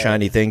stuff. I like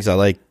shiny things. I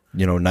like,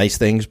 nice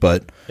things,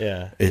 but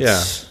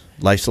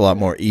life's a lot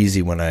more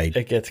easy when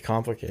it gets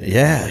complicated.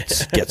 Yeah,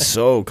 it gets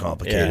so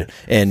complicated.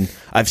 And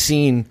I've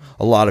seen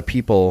a lot of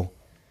people,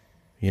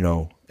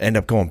 end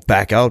up going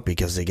back out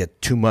because they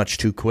get too much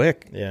too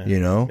quick. Yeah.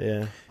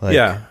 Yeah. Like,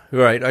 yeah,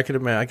 right. I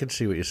could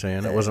see what you're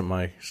saying. It wasn't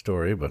my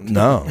story, but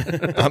no.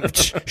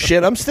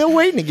 I'm still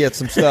waiting to get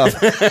some stuff.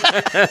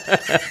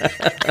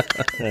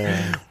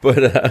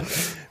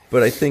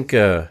 But I think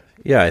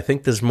I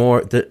think there's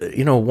more.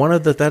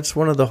 That's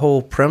one of the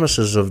whole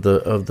premises of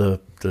the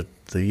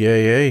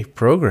AA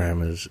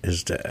program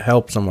is to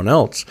help someone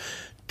else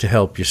to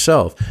help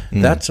yourself.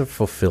 That's a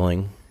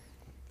fulfilling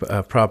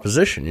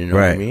proposition. You know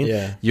what I mean?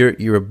 Yeah.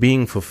 You're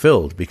being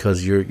fulfilled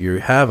because you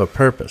have a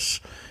purpose.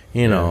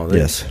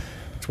 Yes.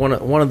 It's one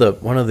of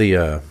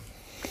the.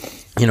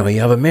 You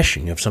have a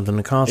mission. You have something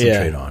to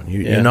concentrate on.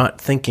 You're not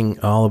thinking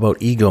all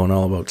about ego and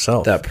all about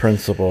self. That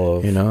principle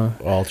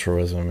of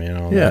altruism.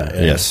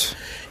 Yes.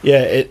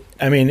 Yeah.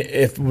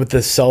 If with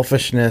the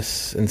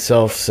selfishness and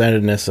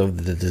self-centeredness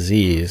of the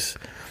disease,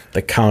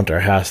 the counter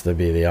has to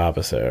be the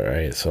opposite,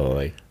 right? So,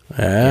 like,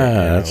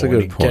 that's a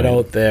good point. Get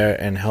out there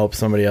and help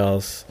somebody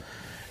else.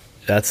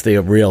 That's the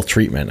real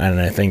treatment, and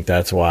I think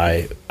that's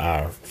why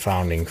our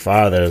founding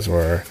fathers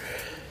were,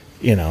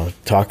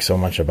 talk so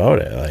much about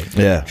it.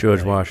 Like,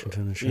 George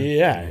Washington and shit.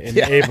 Yeah, and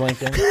Abe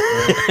Lincoln,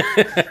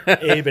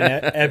 Abe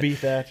and Ebby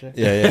Thatcher.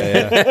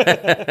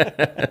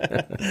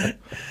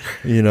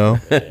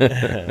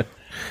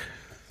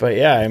 But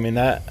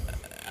that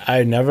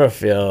I never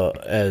feel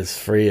as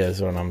free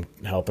as when I'm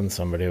helping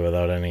somebody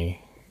without any.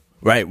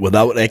 Right,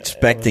 without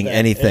expecting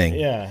anything.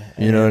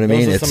 You know what I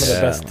mean? Those are some of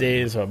the best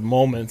days or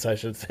moments, I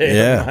should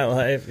say, in my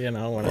life.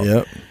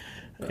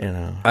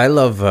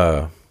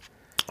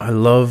 I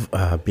love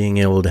being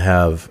able to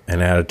have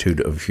an attitude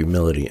of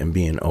humility and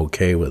being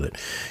okay with it.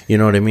 You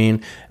know what I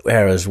mean?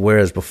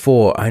 Whereas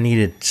before, I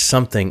needed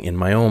something in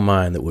my own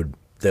mind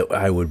that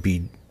I would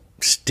be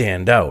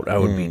stand out. I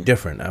would be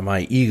different.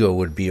 My ego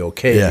would be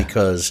okay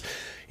because,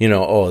 they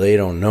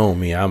don't know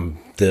me. I'm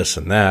this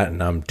and that,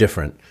 and I'm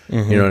different.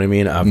 You know what I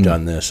mean? I've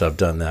done this, I've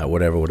done that,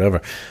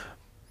 whatever.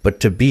 but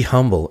to be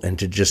humble and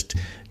to just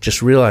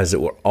realize that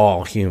we're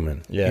all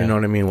human. Yeah. You know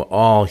what I mean? We're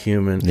all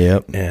human.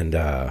 Yep.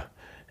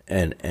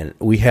 And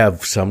we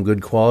have some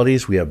good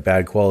qualities. We have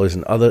bad qualities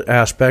in other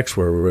aspects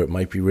where we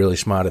might be really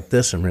smart at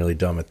this and really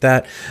dumb at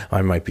that.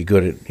 I might be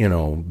good at,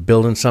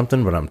 building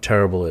something, but I'm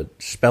terrible at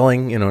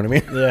spelling. You know what I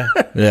mean? Yeah.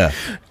 Yeah.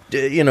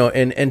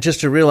 And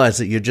just to realize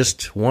that you're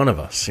just one of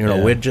us.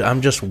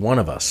 I'm just one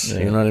of us.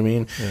 Yeah. You know what I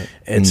mean? Yeah.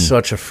 It's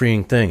such a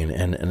freeing thing,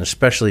 and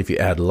especially if you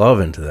add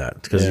love into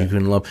that, because you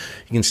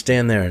can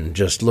stand there and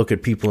just look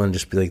at people and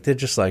just be like, they're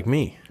just like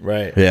me.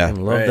 Right. Yeah.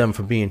 And love them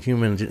for being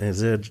human.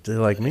 They're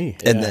like me.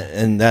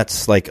 And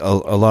that's like a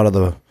lot of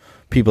the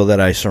people that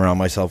I surround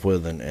myself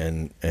with,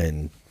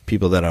 and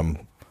people that I'm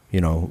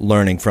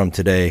learning from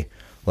today.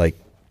 Like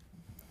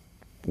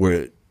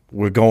we're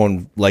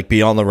going like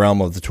beyond the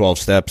realm of the 12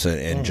 steps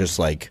and just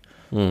like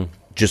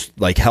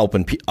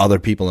helping other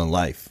people in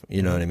life.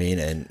 You know what I mean?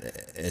 And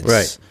it's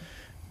right,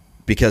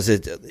 because I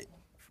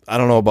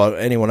don't know about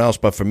anyone else,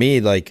 but for me,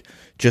 like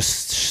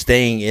just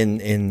staying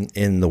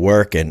in the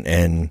work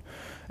and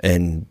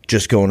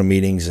just going to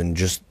meetings and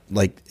just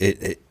like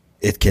it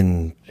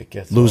can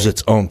lose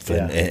its oomph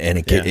and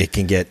it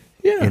can get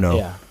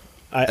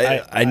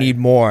I need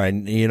more,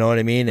 and you know what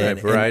I mean. And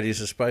variety's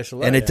a spice of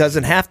life, and it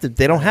doesn't have to.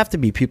 They don't have to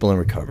be people in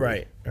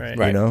recovery, right.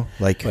 You know,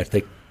 like, but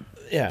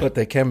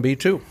they can be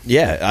too.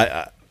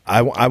 Yeah,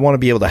 I want to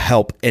be able to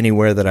help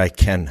anywhere that I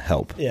can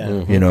help.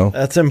 Yeah, you know,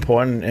 that's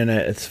important, and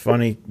it's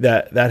funny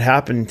that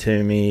happened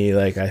to me.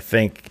 Like, I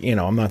think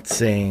I'm not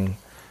saying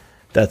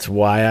that's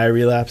why I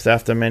relapsed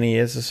after many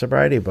years of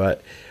sobriety,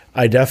 but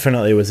I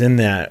definitely was in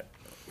that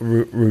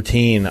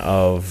routine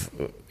of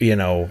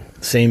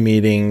same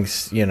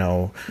meetings,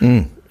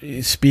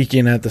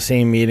 speaking at the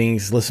same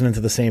meetings, listening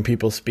to the same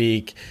people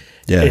speak.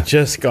 Yeah. It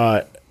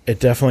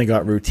definitely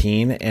got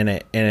routine,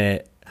 and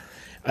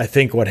I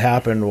think what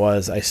happened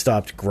was I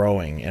stopped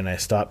growing and I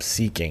stopped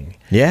seeking.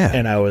 Yeah.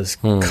 And I was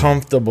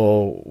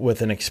comfortable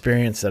with an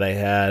experience that I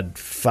had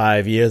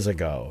 5 years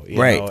ago.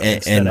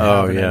 Instead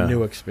of having a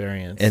new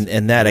experience.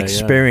 And that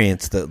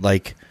experience that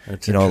like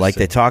like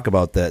they talk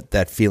about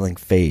that feeling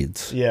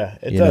fades. Yeah,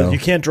 it does. You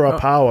can't draw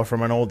power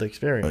from an old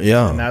experience.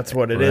 Yeah. And that's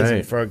what it is.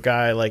 And for a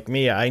guy like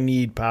me, I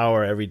need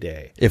power every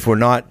day. If we're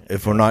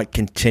not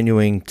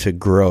continuing to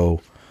grow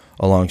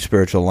along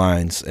spiritual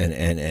lines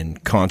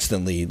and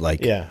constantly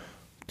like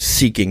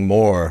seeking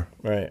more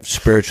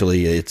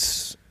spiritually,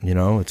 it's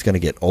it's going to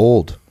get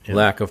old.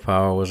 Lack of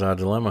power was our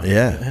dilemma.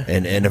 Yeah,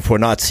 and if we're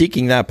not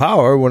seeking that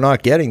power, we're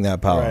not getting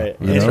that power. Right.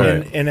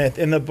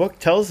 And the book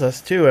tells us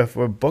too, if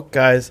we're book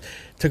guys,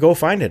 to go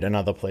find it in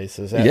other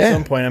places at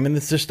some point. I mean,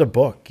 it's just a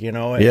book, and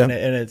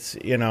it's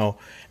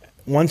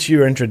once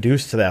you're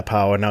introduced to that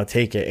power, now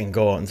take it and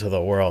go out into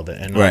the world.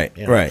 And right.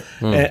 And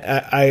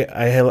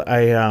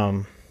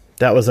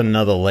that was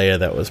another layer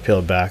that was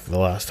peeled back the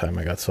last time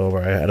I got sober.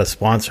 I had a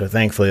sponsor,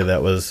 thankfully,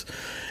 that was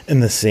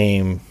in the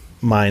same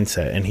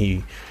mindset, and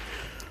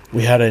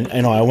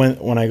I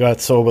went when I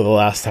got sober the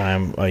last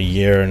time, a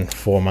year and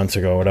 4 months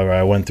ago, whatever.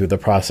 I went through the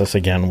process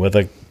again with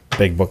a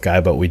big book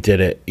guy, but we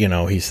did it.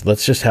 He said,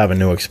 let's just have a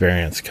new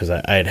experience, because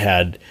I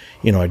had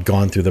I'd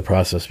gone through the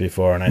process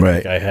before, and I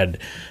think I had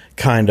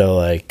kind of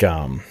like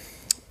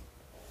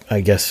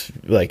I guess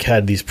like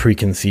had these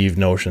preconceived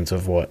notions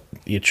of what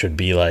it should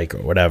be like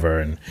or whatever.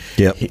 And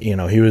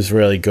he was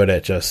really good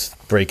at just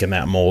breaking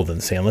that mold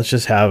and saying, let's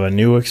just have a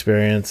new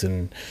experience.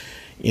 And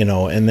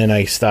and then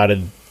I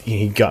started.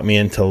 He got me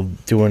into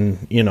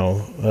doing,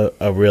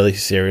 a really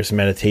serious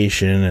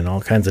meditation and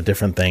all kinds of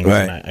different things.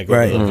 Right. And I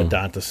go to the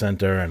Vedanta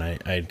Center, and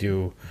I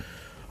do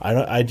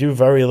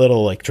very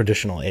little like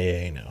traditional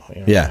AA now.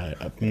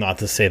 Not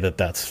to say that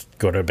that's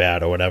good or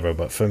bad or whatever,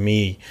 but for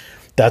me,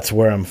 that's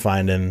where I'm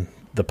finding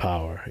the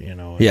power.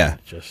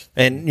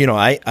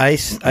 I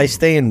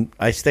stay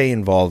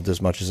involved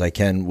as much as I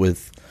can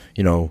with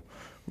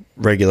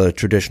regular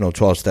traditional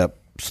 12-step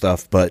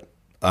stuff, but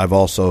I've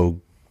also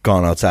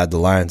gone outside the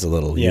lines a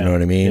little. You know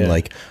what I mean?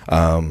 Like,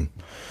 I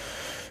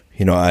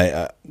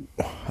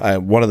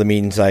one of the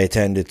meetings I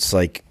attend, it's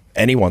like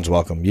anyone's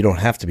welcome. You don't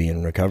have to be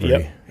in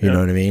recovery. You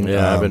know what I mean?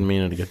 Yeah, I've been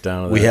meaning to get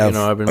down to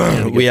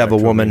that. We have a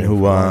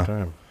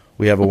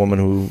woman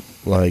who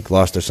like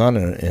lost her son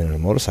in a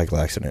motorcycle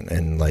accident,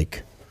 and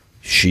like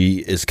she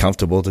is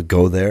comfortable to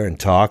go there and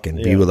talk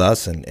and be with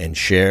us and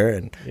share,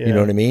 and you know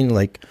what I mean?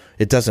 Like,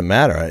 it doesn't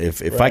matter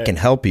if I can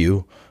help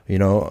you.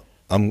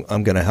 I'm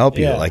going to help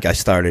you. Like, I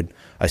started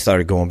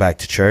going back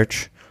to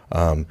church,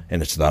 and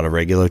it's not a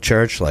regular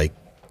church, like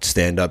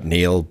stand up,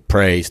 kneel,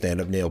 pray,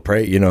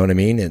 you know what I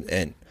mean?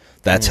 And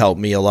that's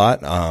helped me a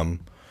lot.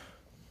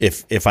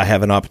 If I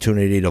have an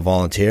opportunity to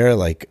volunteer,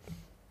 like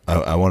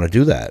I want to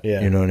do that.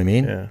 You know what I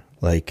mean? Yeah.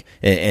 Like,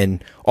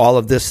 and all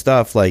of this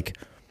stuff, like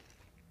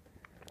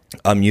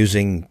I'm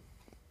using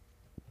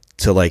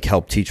to like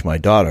help teach my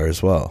daughter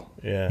as well.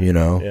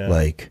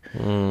 Like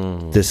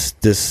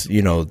this,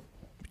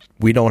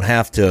 we don't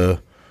have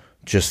to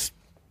just,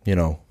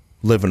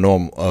 live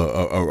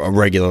a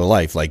regular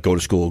life, like go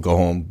to school, go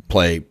home,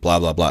 play, blah,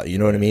 blah, blah. You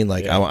know what I mean?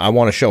 Like, I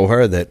want to show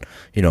her that,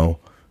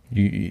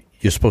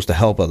 you're supposed to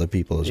help other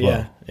people as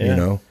well. Yeah. You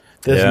know,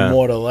 there's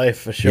more to life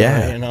for sure.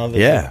 Yeah. You know,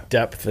 there's like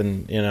depth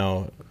and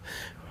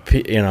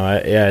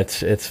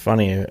it's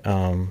funny.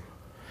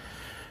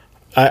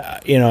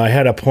 I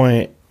had a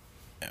point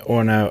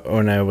when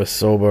I was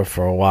sober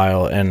for a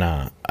while, and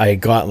I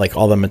got like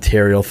all the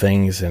material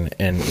things, and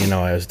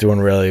I was doing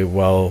really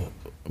well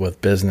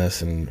with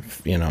business, and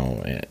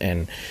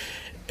and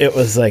it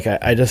was like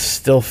I just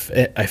still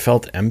I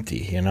felt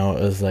empty. It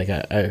was like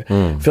I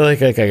feel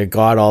like I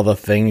got all the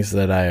things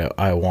that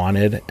I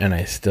wanted, and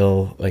I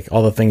still like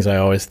all the things I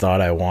always thought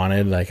I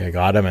wanted. Like I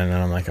got them, and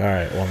then I'm like, all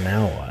right, well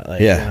now what?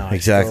 Like,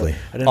 exactly.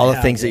 All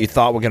the things that you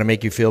thought were going to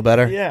make you feel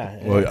better. Yeah.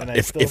 Well,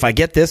 if I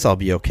get this, I'll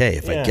be okay.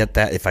 If I get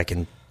that, if I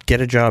can get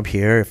a job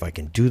here, if I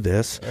can do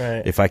this,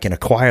 if I can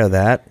acquire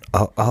that,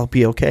 I'll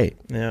be okay.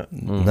 Yeah.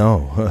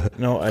 No,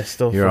 I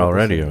still. You're feel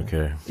already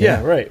okay.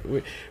 Yeah, right.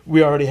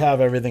 We already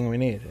have everything we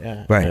need.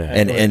 Yeah. Right.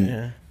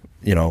 And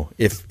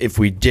if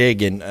we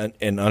dig and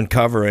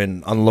uncover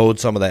and unload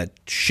some of that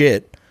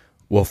shit,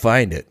 we'll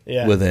find it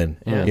within.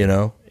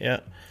 Yeah. Yeah.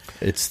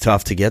 It's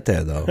tough to get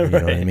there, though. You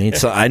know what I mean?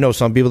 So I know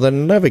some people that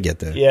never get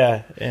there.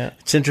 Yeah.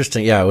 It's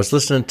interesting. Yeah, I was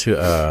listening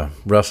to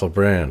Russell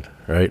Brand,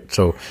 right?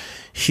 So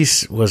he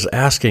was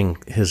asking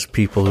his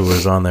people who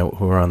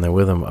were on there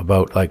with him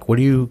about, like, what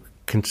do you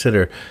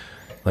consider,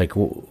 like,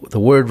 the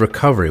word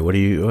recovery? What do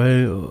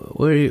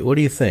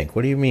you think?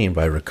 What do you mean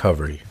by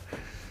recovery?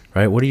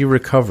 Right? What are you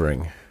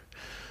recovering?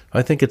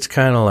 I think it's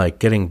kind of like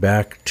getting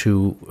back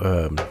to,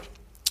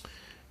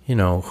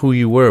 who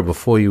you were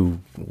before you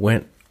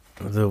went.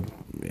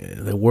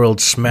 The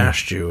world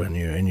smashed you, and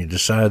you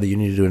decided that you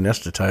need to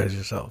anesthetize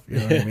yourself. You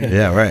know what I mean?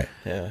 Yeah, right.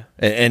 Yeah,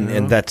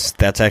 and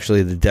that's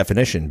actually the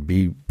definition: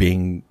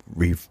 being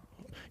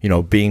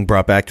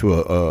brought back to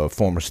a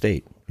former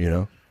state.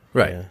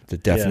 Right. Yeah. The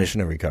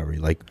definition of recovery.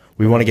 Like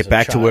we want to get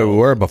back to where we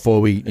were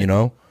before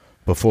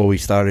we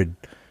started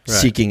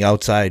seeking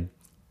outside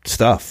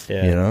stuff.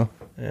 Yeah.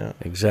 Yeah,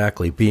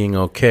 exactly. Being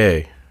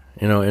okay.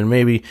 And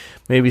maybe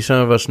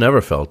some of us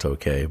never felt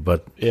okay,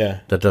 but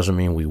that doesn't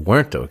mean we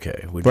weren't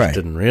okay. We just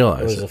didn't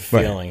realize it. Was a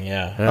feeling,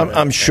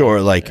 I'm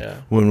sure,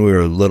 when we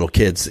were little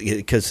kids,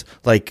 because,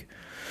 like,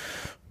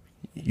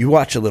 you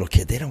watch a little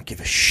kid, they don't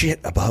give a shit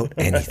about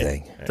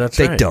anything.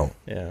 They don't.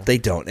 Yeah. They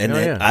don't. And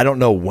I don't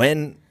know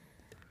when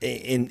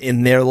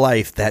in their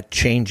life that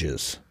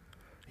changes,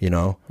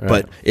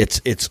 but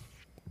it's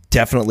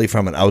definitely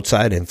from an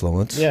outside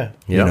influence. Yeah.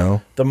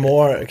 The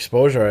more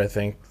exposure I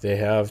think they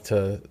have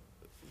to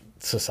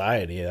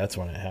society, that's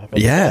when it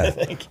happens. Yeah. I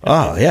think.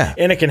 Oh, yeah.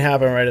 And it can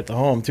happen right at the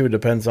home too.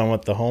 Depends on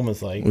what the home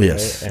is like.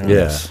 Yes. Right?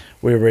 Yes.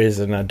 We're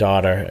raising a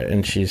daughter,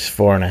 and she's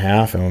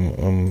 4.5,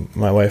 and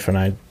my wife and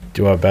I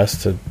do our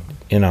best to,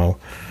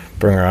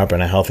 bring her up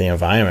in a healthy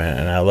environment.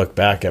 And I look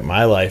back at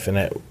my life, and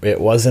it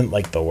wasn't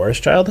like the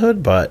worst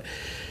childhood, but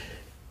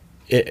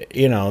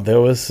there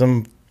was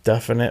some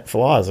definite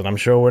flaws, and I'm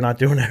sure we're not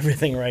doing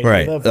everything right.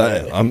 Right.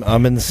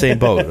 I'm in the same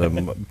boat.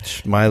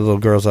 My little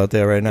girl's out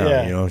there right now.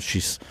 Yeah.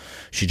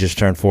 She just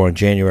turned 4 in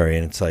January,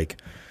 and it's like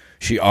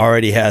she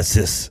already has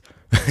this.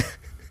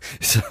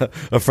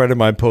 A friend of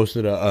mine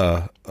posted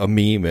a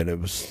meme, and it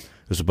was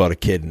about a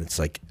kid, and it's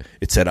like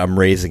it said, "I'm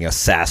raising a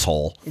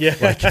sasshole." Yeah,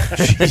 like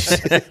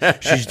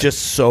she's just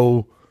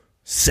so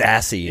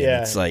sassy,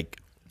 and it's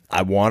like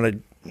I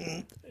want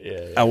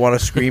to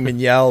scream and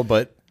yell,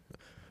 but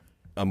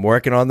I'm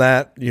working on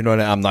that.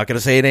 I'm not going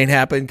to say it ain't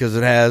happened because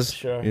it has.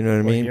 Sure. You know what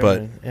I mean?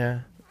 Human.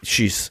 But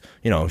she's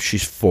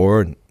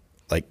 4, and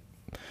like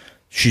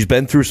she's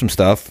been through some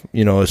stuff.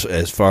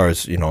 As far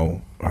as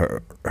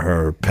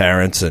her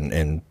parents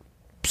and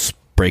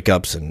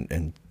breakups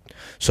and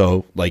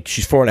so like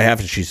she's 4.5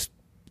 and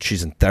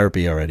she's in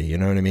therapy already. You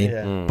know what I mean?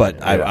 Yeah.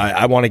 But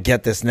I want to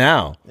get this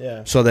now,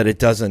 so that it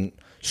doesn't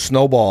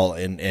snowball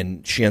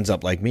and she ends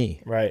up like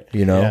me. Right.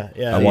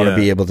 I want to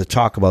be able to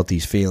talk about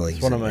these feelings.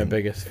 It's one of my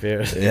biggest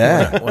fears.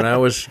 Yeah. when I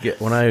was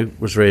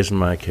raising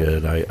my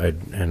kid,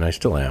 I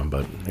still am,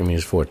 but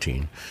he's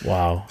 14.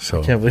 Wow.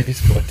 So I can't believe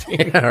he's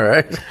 14. All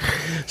right.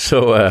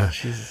 So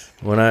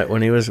when I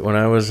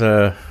was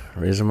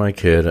raising my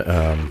kid,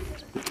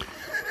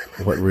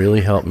 what really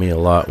helped me a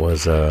lot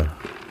was a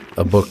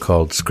book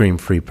called Scream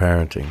Free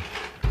Parenting.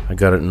 I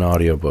got it in an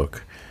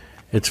audiobook.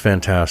 It's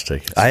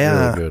fantastic. It's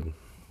really good.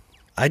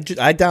 I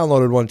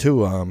downloaded one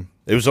too.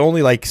 It was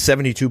only like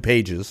 72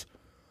 pages.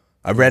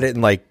 I read it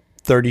in like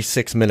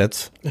 36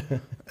 minutes,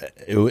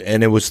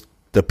 and it was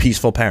The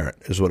Peaceful Parent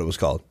is what it was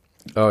called.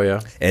 Oh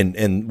yeah.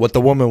 And what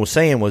the woman was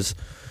saying was,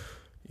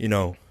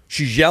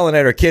 she's yelling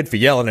at her kid for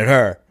yelling at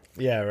her.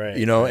 Yeah, right.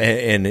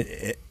 And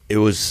it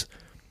was.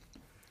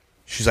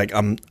 She's like,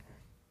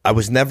 I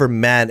was never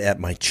mad at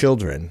my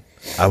children.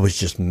 I was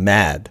just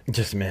mad.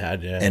 Just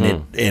mad, yeah.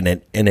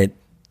 And it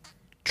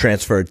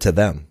transferred to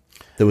them.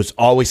 There was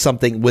always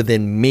something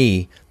within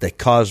me that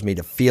caused me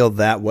to feel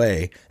that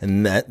way,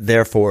 and that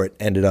therefore it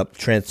ended up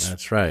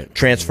That's right.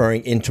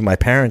 transferring into my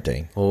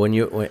parenting. Well, when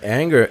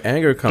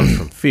anger comes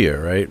from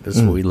fear, right? This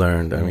is what we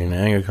learned. I mean,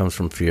 anger comes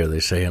from fear, they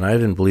say, and I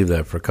didn't believe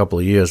that for a couple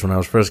of years when I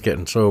was first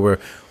getting sober,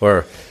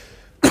 or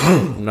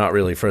not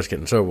really first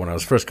getting sober, when I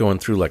was first going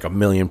through like a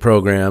million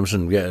programs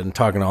and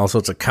talking to all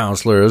sorts of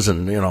counselors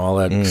and, you know, all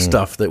that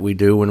stuff that we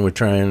do when we're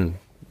trying,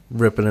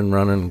 ripping and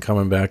running and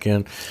coming back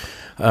in.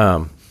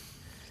 I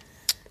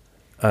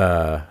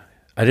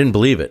didn't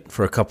believe it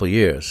for a couple of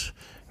years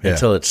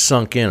until it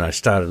sunk in. I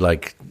started,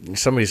 like,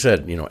 somebody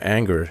said, you know,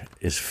 anger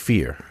is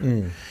fear.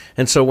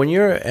 And so when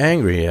you're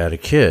angry at a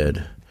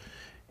kid,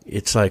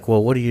 it's like,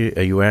 well, are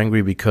you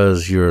angry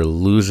because you're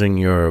losing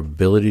your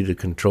ability to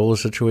control a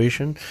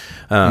situation?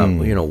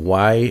 You know,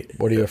 why?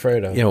 What are you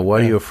afraid of? You know,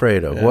 what are you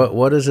afraid of? Yeah.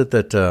 What is it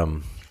that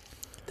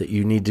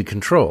you need to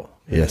control?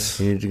 Yes.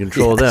 You need to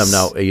control them.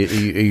 Now, are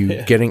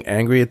you getting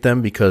angry at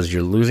them because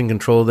you're losing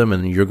control of them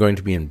and you're going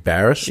to be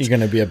embarrassed? You're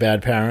going to be a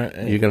bad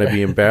parent. You're going to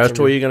be embarrassed,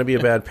 or you're going to be a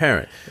bad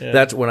parent.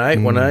 That's when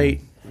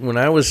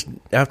I was,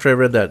 after I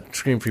read that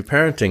Scream-Free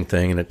Parenting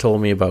thing, and it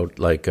told me about,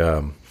 like,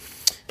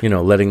 you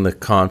know, letting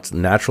the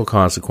natural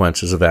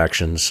consequences of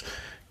actions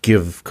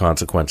give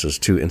consequences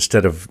to,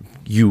 instead of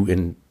you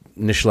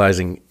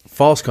initializing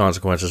false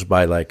consequences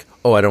by, like,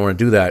 oh, I don't want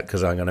to do that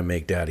because I'm going to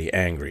make daddy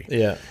angry.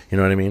 Yeah. You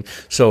know what I mean?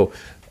 So,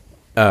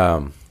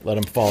 let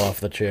him fall off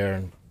the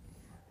chair.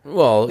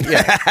 Well,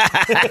 yeah.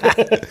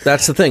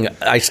 That's the thing.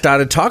 I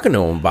started talking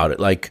to him about it.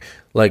 Like,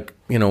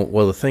 you know,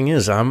 well, the thing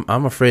is, I'm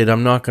afraid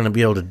I'm not going to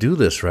be able to do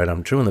this right.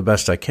 I'm doing the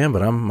best I can,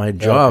 but my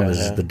job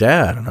is the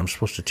dad, and I'm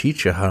supposed to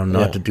teach you how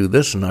not to do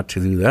this and not to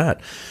do that.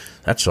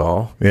 That's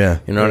all. Yeah.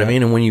 You know what I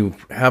mean? And when you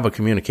have a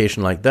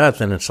communication like that,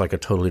 then it's like a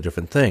totally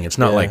different thing. It's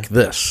not like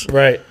this.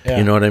 Right. Yeah.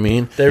 You know what I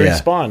mean? They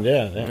respond,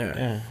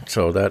 yeah.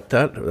 So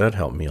that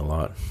helped me a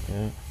lot.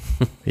 Yeah.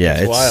 Yeah,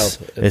 it's wild.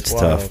 It's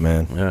wild. Tough,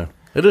 man. Yeah.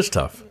 It is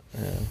tough.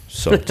 Yeah.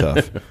 So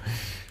tough.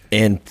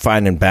 And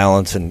finding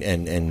balance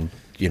and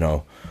you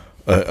know,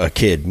 a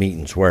kid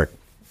meetings work,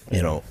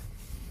 you know,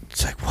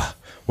 it's like, wow,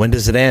 when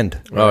does it end?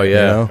 Oh,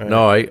 yeah. You know?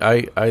 No,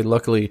 I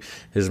luckily,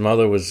 his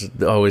mother was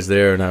always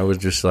there, and I was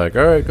just like,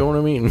 all right, going to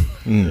a meeting.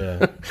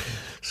 Yeah.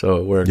 So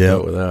it worked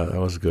out with that. That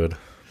was good.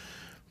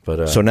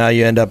 But so now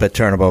you end up at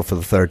Turnabout for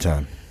the third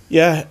time.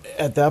 Yeah,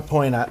 at that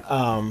point,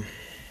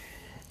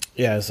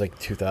 yeah, it was like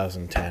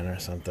 2010 or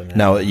something.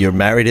 Now, you're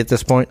married at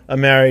this point?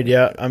 I'm married,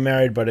 yeah. I'm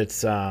married, but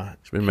it's...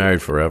 He's been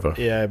married forever.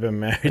 Yeah, I've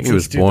been married since he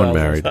was born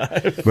married.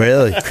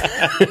 Really?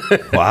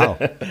 Wow.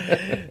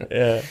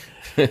 Yeah.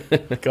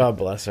 God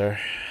bless her.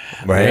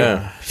 Right?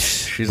 Yeah.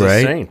 She's a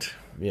saint.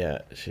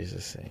 Yeah, she's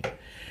a saint.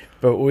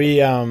 But we...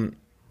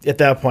 at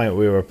that point,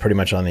 we were pretty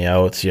much on the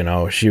outs. You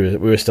know, we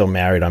were still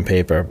married on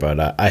paper,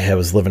 but I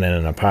was living in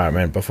an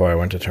apartment before I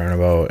went to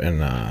Turnabout,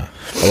 and I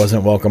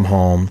wasn't welcome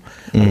home.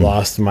 I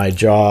lost my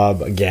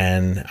job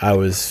again. I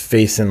was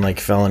facing like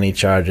felony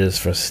charges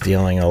for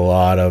stealing a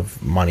lot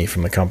of money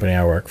from the company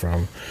I work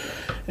from,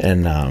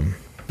 and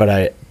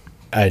but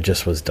I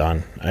just was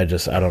done. I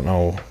don't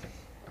know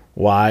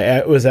why.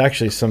 It was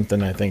actually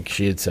something I think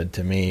she had said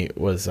to me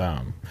was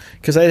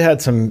because I had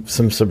some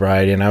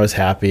sobriety and I was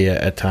happy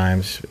at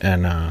times,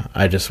 and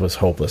I just was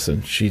hopeless,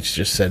 and she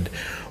just said,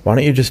 why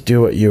don't you just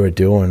do what you were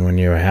doing when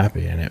you were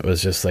happy? And it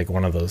was just like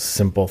one of those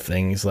simple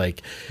things.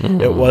 Like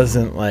it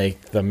wasn't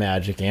like the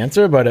magic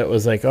answer, but it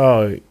was like,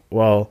 oh,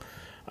 well,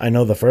 I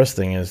know the first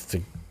thing is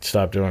to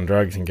stop doing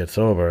drugs and get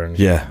sober, and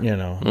you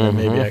know, then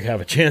maybe I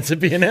have a chance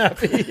of being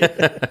happy.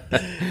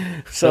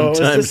 So sometimes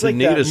it was just like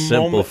you need a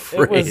simple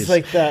phrase. It was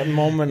like that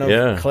moment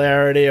of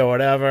clarity or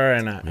whatever,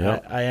 and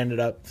I ended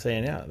up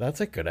saying, yeah,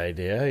 that's a good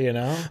idea, you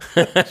know.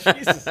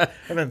 Jesus, I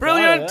haven't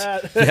brilliant.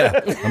 Thought of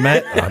that. Yeah,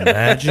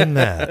 imagine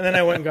that. And then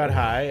I went and got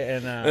high,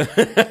 and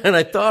and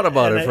I thought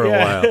about it for a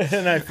while,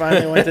 and I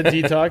finally went to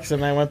detox,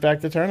 and I went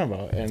back to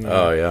Turnabout. And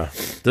oh yeah,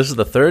 this is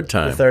the third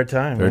time. The third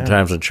time. Third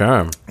time's a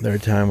charm.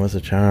 Third time was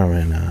a charm,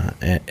 and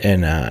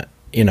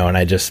you know, and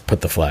I just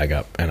put the flag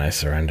up and I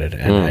surrendered,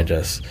 and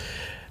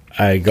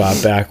I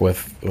got back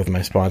with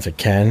my sponsor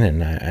Ken,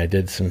 and I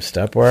did some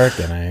step work,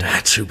 and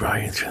that's who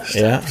brought you through the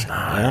steps. No,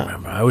 I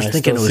remember. I was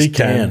thinking it was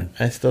Ken.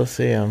 I still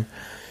see him.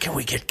 Can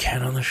we get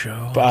Ken on the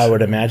show? But I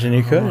would imagine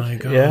you could. Oh my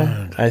God.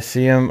 Yeah, I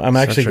see him. I'm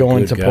actually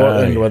going to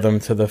Portland with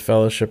him to the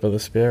Fellowship of the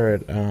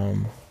Spirit.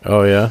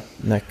 Oh yeah,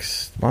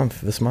 this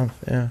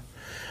month. Yeah,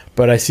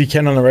 but I see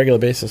Ken on a regular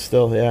basis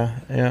still.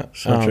 Yeah.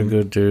 Such a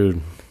good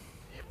dude.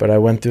 But I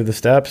went through the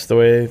steps the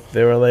way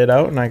they were laid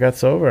out, and I got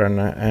sober,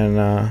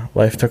 and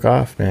life took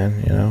off,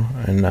 man. You know,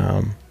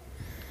 and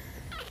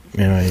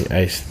you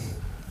know,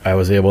 I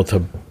was able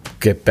to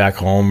get back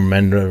home,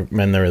 mend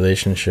the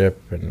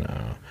relationship, and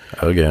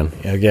again.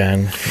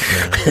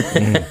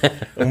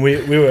 And we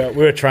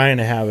were trying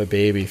to have a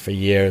baby for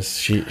years.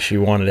 She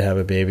wanted to have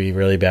a baby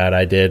really bad.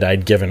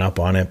 I'd given up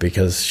on it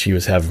because she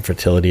was having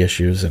fertility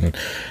issues, and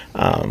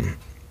I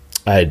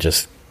had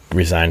just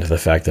resigned to the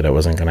fact that it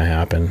wasn't going to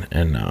happen,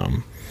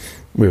 and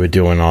we were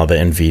doing all the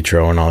in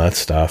vitro and all that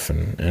stuff,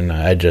 and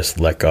I just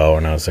let go,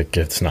 and I was like,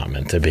 it's not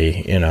meant to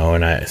be, you know.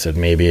 And I said,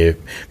 maybe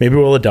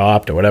we'll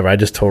adopt or whatever. I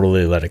just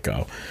totally let it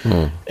go.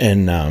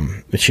 And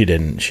but she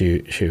didn't.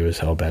 She was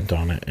hell bent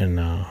on it, and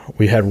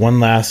we had one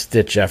last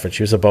ditch effort.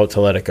 She was about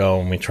to let it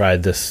go, and we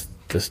tried this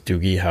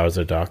Doogie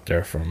Howser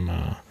doctor from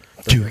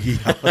Doogie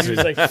Howser. He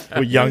was like,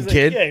 A young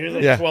kid? Yeah, he was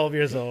like 12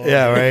 years old.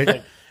 Yeah, right.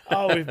 Like,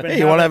 oh, we've been. Hey,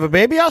 you want to have a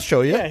baby? I'll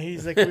show you. Yeah,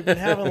 he's like, we've been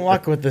having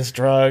luck with this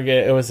drug.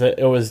 It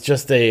was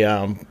just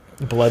a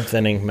blood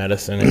thinning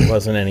medicine. It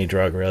wasn't any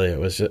drug really. It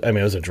was just, I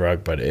mean, it was a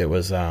drug, but it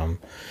wasn't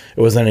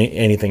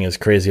anything as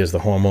crazy as the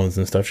hormones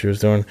and stuff she was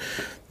doing.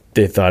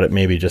 They thought it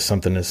may be just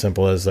something as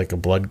simple as like a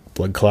blood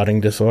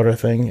clotting disorder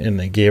thing, and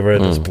they gave her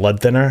this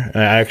blood thinner. I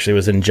actually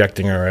was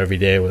injecting her every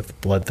day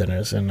with blood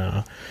thinners,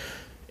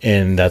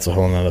 and that's a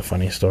whole nother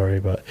funny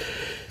story. But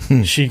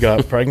she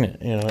got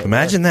pregnant. You know,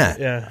 Imagine that.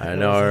 Yeah, I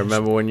know. I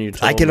remember when you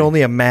told I can me.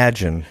 only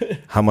imagine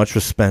how much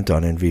was spent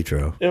on in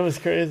vitro. It was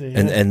crazy.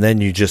 And then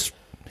you just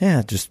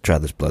try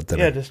this blood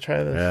thinner. yeah, just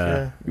try this.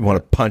 Yeah. You want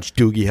to punch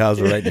Doogie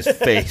Howser right in his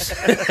face.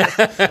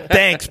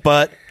 Thanks,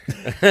 but.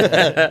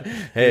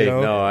 Hey, You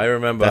know? no, I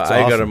remember That's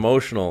I got awesome.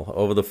 emotional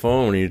over the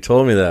phone when you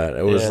told me that.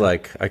 It was Yeah.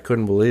 like, I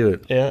couldn't believe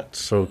it. Yeah.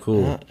 It's so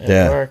cool. It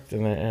Yeah. worked,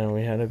 and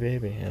we had a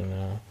baby, and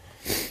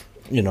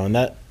and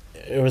that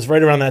it was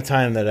right around that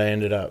time that I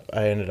ended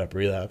up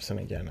relapsing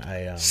again.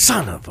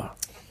 Son of a...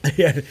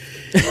 Yeah.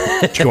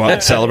 Did you go out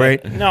and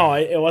celebrate? No,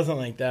 it wasn't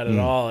like that at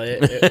all.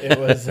 It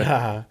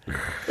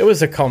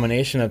was a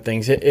culmination of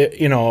things.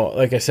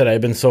 Like I said,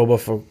 I've been sober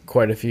for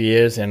quite a few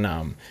years, and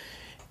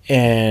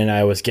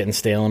I was getting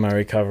stale in my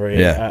recovery.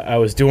 Yeah. I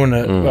was doing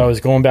I was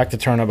going back to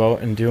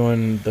Turnabout and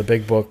doing the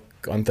big book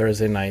on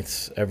Thursday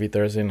nights, every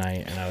Thursday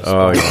night, and I was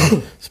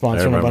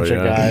sponsoring a bunch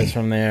of guys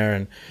from there.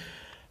 And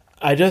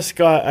I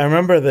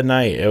remember the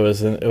night. It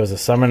was a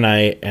summer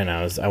night, and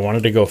I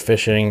wanted to go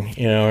fishing.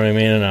 You know what I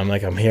mean? And I'm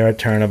like, I'm here at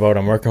Turnabout.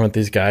 I'm working with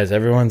these guys.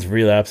 Everyone's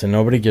relapsing.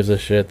 Nobody gives a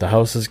shit. The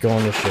house is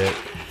going to shit.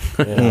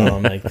 You know,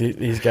 I'm like,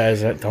 these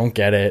guys don't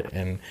get it.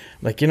 And I'm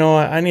like, you know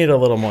what? I need a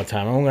little more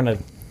time. I'm gonna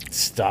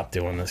stop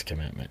doing this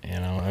commitment. You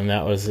know, and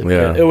that was it.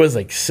 It was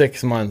like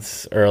 6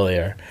 months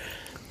earlier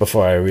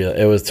before I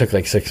realized. Took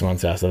like 6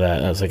 months after that.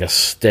 And it was like a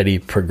steady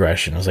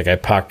progression. It was like I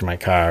parked my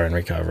car in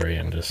recovery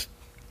and just.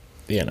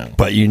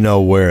 But you know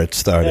where it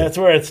started. Yeah, that's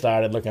where it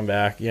started. Looking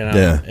back,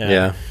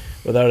 Yeah.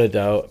 without a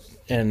doubt.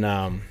 And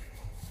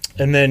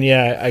then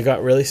I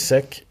got really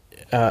sick.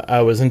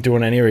 I wasn't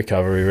doing any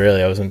recovery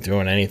really. I wasn't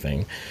doing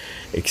anything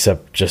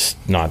except just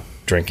not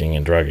drinking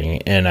and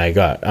drugging. And I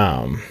got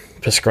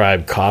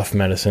prescribed cough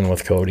medicine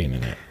with codeine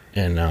in it.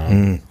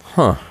 And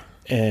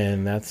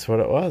and that's what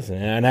it was.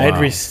 And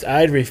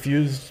I'd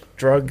refused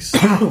drugs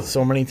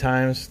so many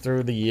times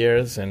through the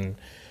years, and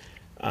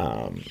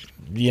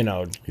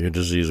Your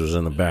disease was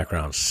in the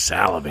background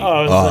salivating.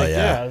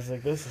 I was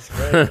like, this is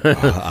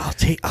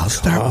great. I'll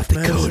start with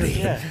the codeine.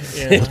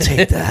 Yeah, We'll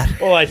take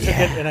that. Well, I took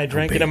it and I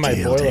drank it in my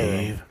boiler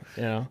room.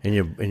 In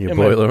your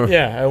boiler room?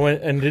 Yeah, I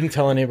went and didn't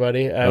tell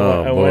anybody. I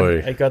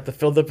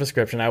filled the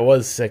prescription. I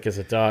was sick as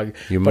a dog.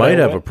 You might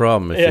have a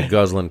problem if you're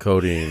guzzling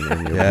codeine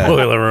in your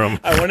boiler room.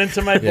 I went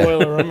into my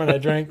boiler room and I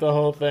drank the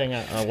whole thing.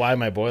 Why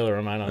my boiler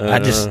room? I don't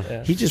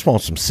know. He just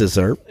wants some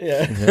scissor.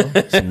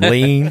 Yeah. Some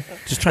lean.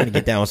 Just trying to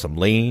get down with some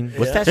lean.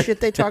 What's that shit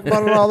they talk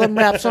about in all them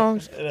rap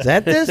songs? Is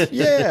that this?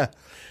 Yeah.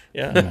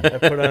 Yeah. I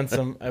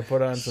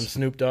put on some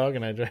Snoop Dogg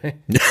and I drank.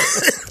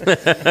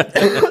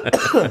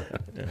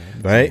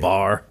 Right?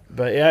 Bar.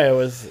 But yeah, it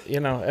was,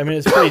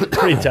 it's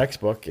pretty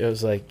textbook. It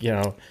was like,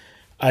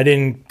 I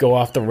didn't go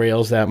off the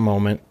rails that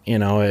moment.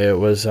 It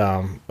was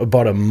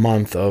about a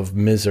month of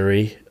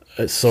misery,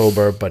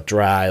 sober but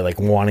dry, like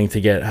wanting to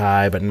get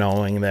high, but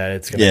knowing that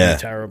it's going to be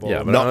terrible.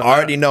 Yeah, but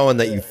already knowing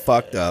that you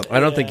fucked up. I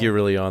don't think you're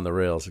really on the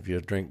rails if you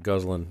drink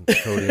guzzling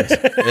codeine.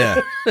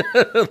 Yeah.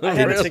 I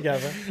had it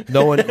together.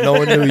 No one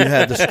knew you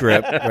had the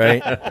script,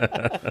 right?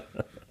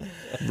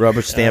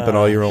 Rubber stamping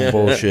all your own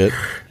bullshit.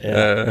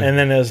 Yeah. And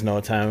then there's no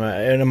time.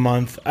 In a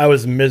month, I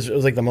was miserable. It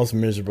was like the most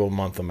miserable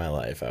month of my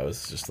life. I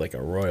was just like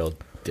a royal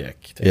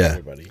dick to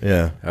everybody.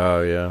 Yeah.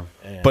 Oh, yeah.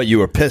 But you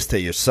were pissed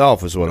at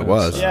yourself is what it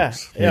was. Yeah.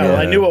 Yeah. Well,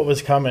 I knew what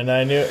was coming.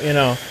 I knew,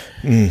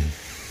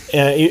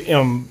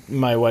 And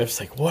my wife's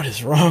like, "What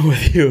is wrong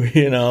with you?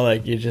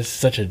 Like you're just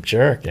such a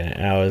jerk."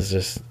 And I was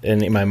just,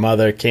 and my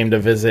mother came to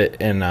visit,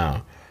 and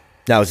Now,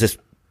 is this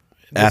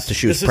after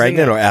she was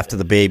pregnant or after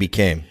the baby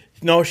came?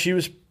 No, she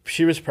was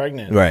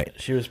pregnant. Right.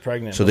 She was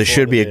pregnant. So there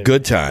should be a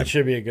good time. It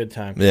should be a good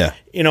time. Yeah.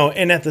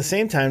 And at the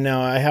same time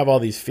now I have all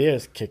these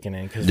fears kicking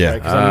in because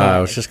I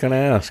was just going to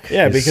ask.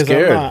 Yeah, You're because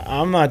scared.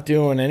 I'm not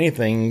doing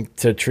anything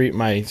to treat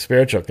my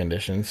spiritual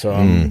condition, so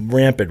I'm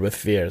rampant with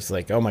fears.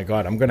 Like, oh my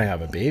God, I'm going to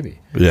have a baby.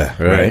 Yeah.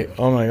 Right.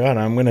 Oh my God,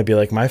 I'm going to be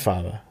like my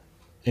father.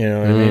 You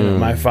know what I mean?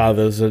 My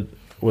father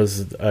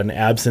was an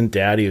absent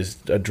dad. He was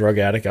a drug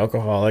addict,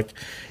 alcoholic.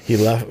 He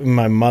left.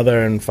 My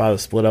mother and father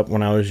split up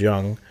when I was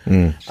young.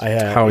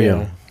 How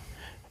young?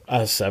 I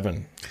was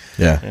 7.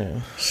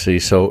 Yeah. See,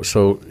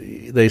 so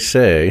they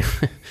say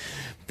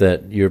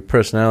that your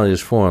personality is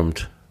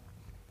formed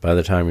by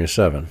the time you're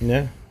 7.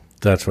 Yeah.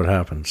 That's what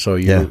happened. So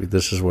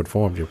this is what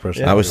formed your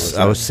personality.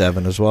 I was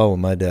 7 as well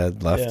when my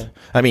dad left. Yeah.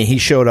 I mean, he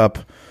showed up.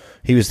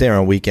 He was there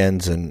on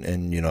weekends, and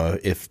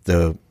if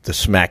the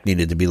smack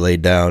needed to be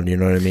laid down,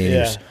 what I mean?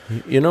 Yeah.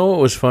 You know what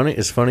was funny?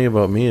 It's funny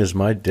about me is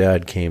my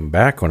dad came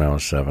back when I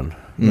was 7.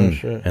 No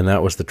shit. And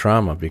that was the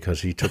trauma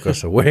because he took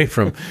us away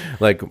from,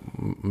 like,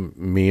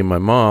 me and my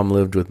mom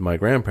lived with my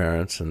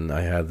grandparents, and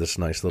I had this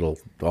nice little,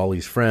 all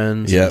these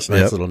friends, this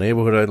nice little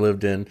neighborhood I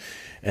lived in.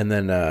 And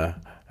then I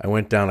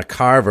went down to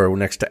Carver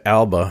next to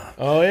Alba.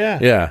 Oh, yeah.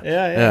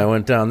 Yeah, I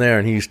went down there,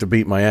 and he used to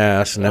beat my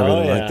ass and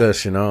everything like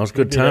this, you know. It was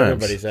good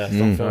times. Everybody's ass.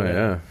 Don't feel bad.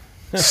 Yeah.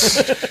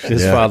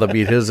 His father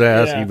beat his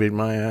ass, he beat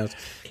my ass.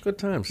 Good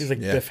times. He's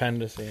like Biff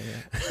Henderson.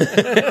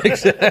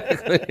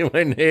 Exactly.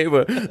 My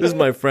neighbor. This is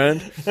my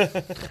friend.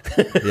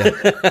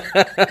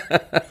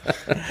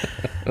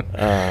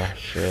 Oh,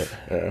 shit.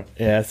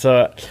 Yeah,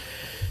 so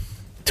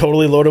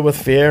totally loaded with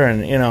fear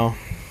and, you know,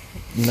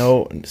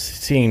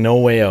 seeing no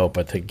way out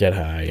but to get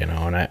high, you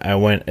know. And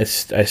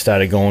I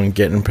started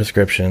getting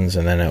prescriptions,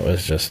 and then it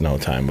was just no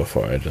time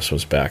before I just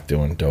was back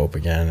doing dope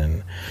again.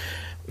 And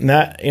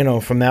that, you know,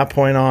 from that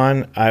point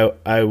on,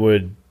 I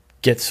would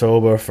get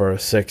sober for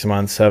 6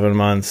 months, 7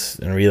 months,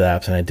 and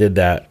relapse, and I did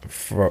that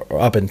for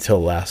up until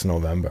last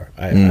November.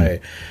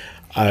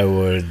 I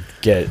would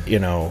get, you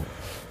know,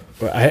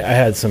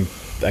 I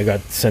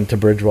got sent to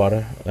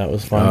Bridgewater. That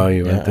was fun. Oh,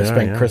 you went there? I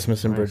spent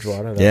Christmas in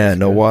Bridgewater. Yeah,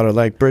 no water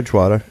like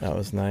Bridgewater. That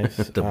was nice.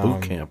 The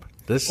boot camp.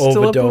 This is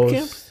still a boot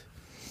camp?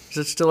 Is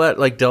it still at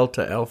like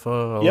Delta, Alpha,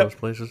 all those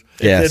places?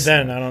 Yes. It did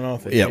then. I don't know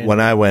if it changed. When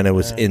I went, it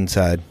was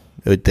inside.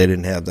 They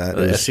didn't have that.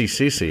 The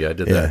SCCC, I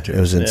did that too. It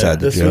was inside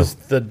the jail. This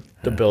was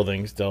the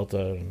buildings,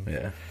 Delta,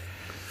 and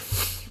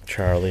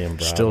Charlie and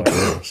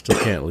Bravo. Still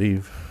can't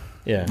leave.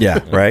 Yeah,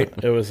 right?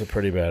 It was a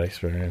pretty bad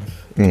experience.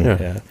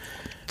 Yeah.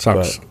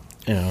 Sucks. But,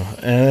 you know,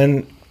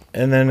 and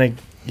then I,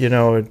 you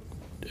know,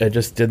 I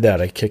just did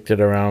that. I kicked it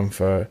around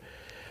for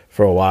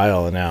a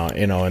while now,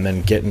 you know, and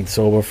then getting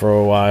sober for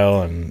a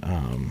while, and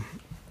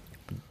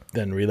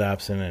then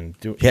relapsing and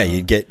do.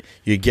 You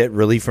get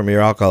relief from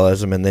your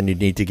alcoholism, and then you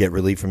need to get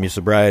relief from your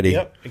sobriety.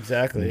 Yep,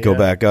 exactly. Go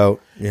back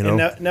out, you know.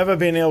 And never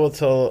being able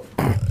to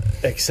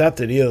accept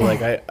it either.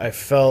 Like I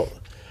felt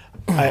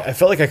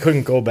like I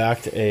couldn't go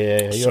back to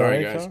AA. Are you Sorry,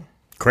 all right, guys. Tom?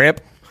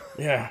 Cramp.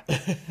 Yeah.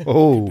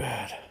 Oh,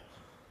 Bad.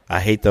 I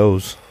hate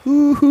those.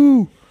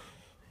 Woohoo!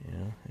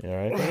 Yeah. You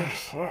all right?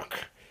 Fuck.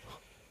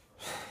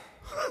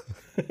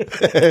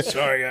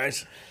 Sorry,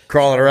 guys.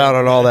 Crawling around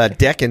on all that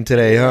decking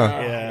today, huh?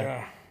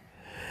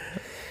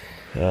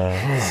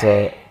 Yeah.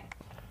 So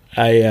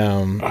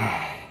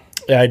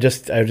I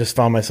just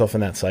found myself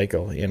in that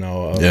cycle, you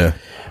know.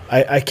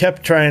 I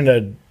kept trying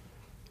to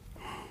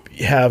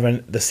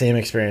have the same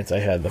experience I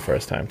had the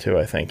first time too,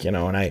 I think, you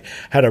know, and I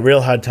had a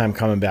real hard time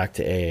coming back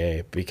to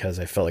AA because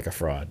I felt like a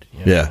fraud.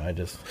 You know?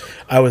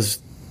 I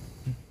was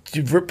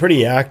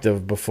pretty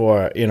active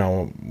before, you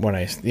know,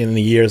 in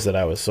the years that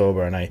I was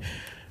sober, and I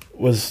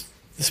was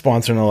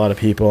sponsoring a lot of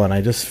people,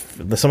 and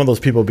some of those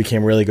people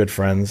became really good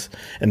friends,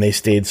 and they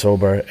stayed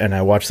sober, and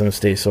I watched them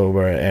stay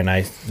sober, and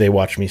they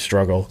watched me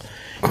struggle,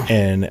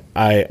 and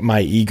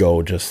my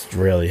ego just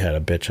really had a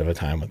bitch of a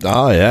time with that.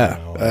 Oh yeah,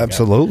 you know?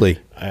 Absolutely.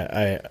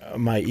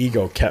 My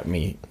ego kept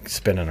me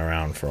spinning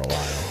around for a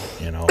while,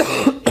 you know.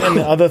 And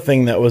the other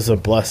thing that was a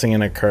blessing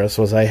and a curse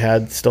was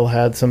I still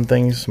had some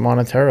things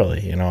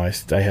monetarily, you know.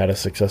 I had a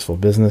successful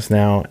business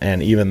now,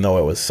 and even though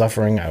it was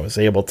suffering, I was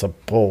able to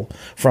pull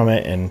from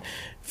it and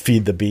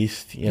feed the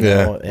beast, you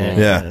know,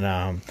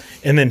 and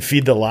then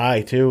feed the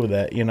lie too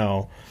that, you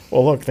know,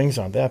 well, look, things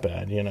aren't that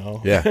bad, you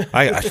know. Yeah,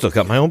 I still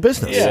got my own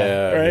business. Right.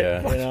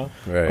 Yeah. You know,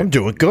 Right. I'm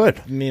doing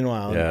good.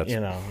 Meanwhile, you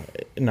know,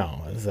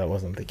 no, that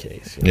wasn't the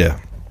case. You know? Yeah,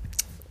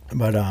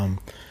 but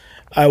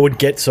I would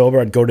get sober.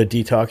 I'd go to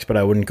detox, but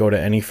I wouldn't go to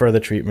any further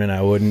treatment.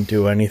 I wouldn't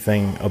do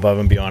anything above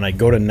and beyond. I'd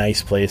go to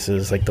nice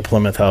places like the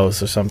Plymouth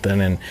House or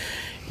something, and,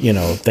 you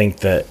know,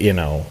 think that, you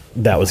know,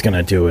 that was going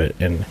to do it.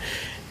 And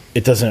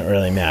it doesn't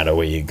really matter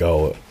where you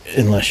go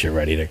unless you're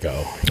ready to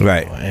go.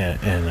 Right.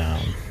 Know?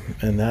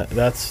 And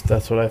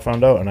that's what I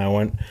found out. And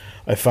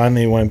I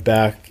finally went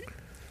back.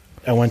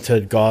 I went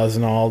to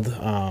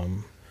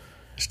Gosnold.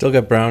 Still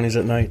got brownies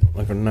at night,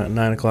 like a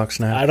 9 o'clock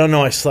snack? I don't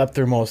know. I slept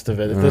through most of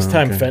it. At this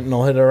time,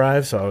 fentanyl had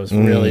arrived, so I was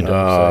really dumb.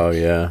 Oh,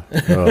 yeah.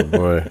 Oh,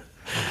 boy.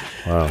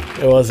 Wow.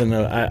 It wasn't.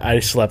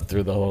 I slept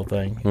through the whole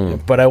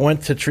thing. But I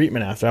went to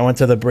treatment after. I went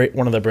to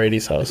one of the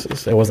Brady's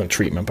houses. It wasn't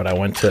treatment, but I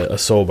went to a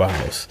sober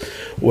house,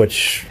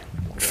 which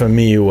for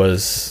me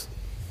was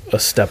a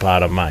step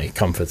out of my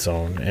comfort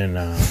zone.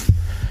 And,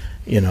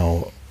 you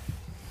know,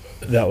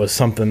 that was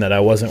something that I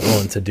wasn't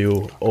willing to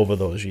do over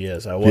those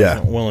years. I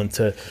wasn't willing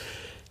to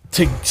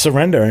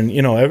surrender. And,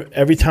 you know,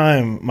 every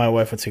time my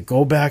wife would say,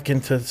 go back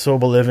into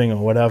sober living or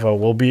whatever,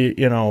 we'll be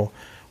all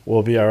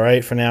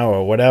right for now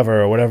or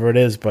whatever it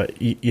is, but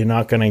you're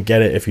not going to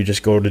get it if you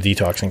just go to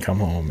detox and come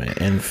home.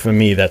 And for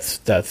me, that's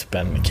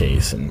been the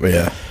case. And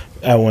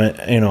I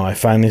went, you know, I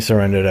finally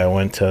surrendered. I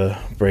went to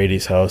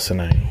Brady's house and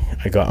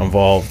I got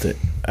involved.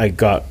 I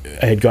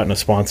had gotten a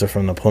sponsor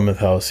from the Plymouth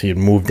House. He had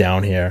moved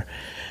down here,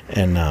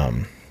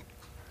 and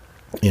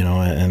you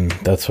know, and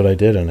that's what I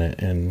did in it.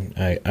 And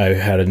I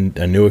had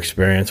a new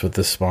experience with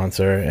this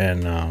sponsor,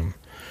 and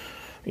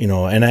you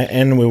know,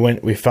 and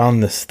we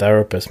found this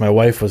therapist. My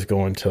wife was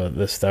going to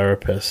this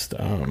therapist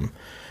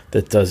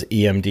that does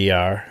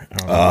EMDR. I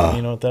don't know,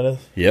 you know what that is?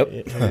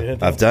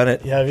 Yep. I've done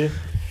it. Yeah, have you?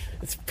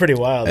 It's pretty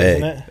wild,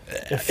 isn't it?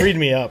 It freed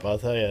me up, I'll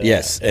tell you.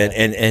 Yes,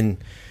 and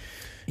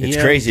it's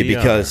crazy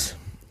because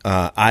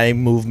eye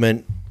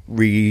movement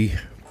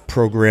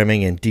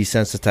reprogramming and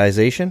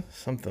desensitization.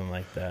 Something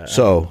like that.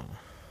 So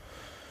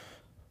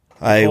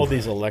all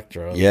these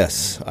electrodes.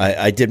 Yes,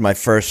 I did my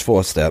first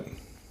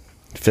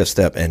fifth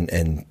step,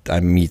 and I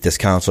meet this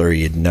counselor.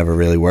 He had never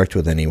really worked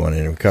with anyone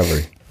in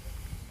recovery.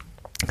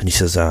 And he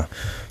says, I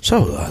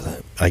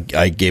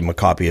gave him a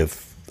copy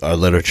of our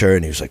literature,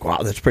 and he was like, wow,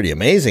 that's pretty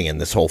amazing. And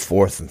this whole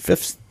fourth and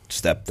fifth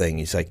step thing,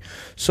 he's like,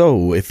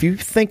 so if you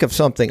think of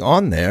something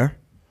on there,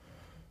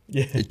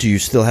 do you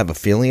still have a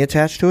feeling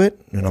attached to it?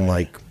 And I'm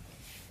like,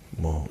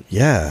 well,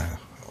 yeah.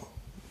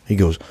 He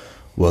goes,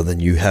 well,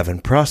 then you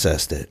haven't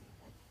processed it.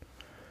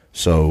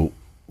 So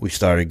we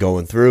started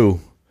going through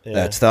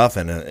that stuff,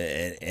 and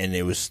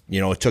it was,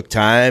 it took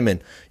time,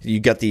 and you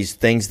got these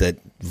things that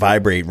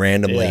vibrate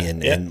randomly,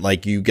 and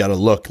like you got to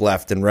look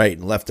left and right.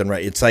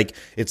 It's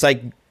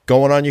like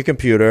going on your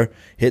computer,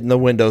 hitting the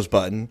Windows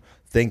button,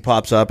 thing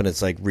pops up, and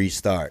it's like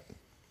restart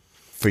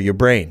for your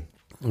brain.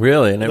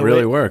 Really, and it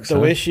really works. The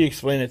way she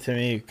explained it to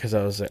me, because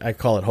I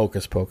call it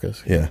hocus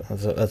pocus. Yeah,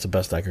 that's the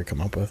best I could come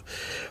up with.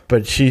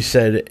 But she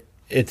said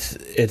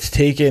it's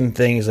taken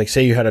things like,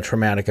 say you had a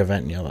traumatic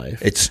event in your life.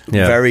 It's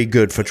very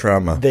good for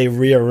trauma. They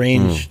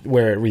rearrange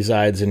where it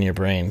resides in your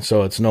brain,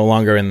 so it's no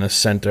longer in the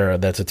center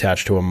that's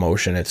attached to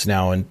emotion. It's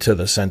now into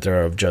the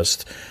center of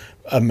just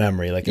a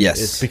memory. Like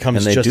it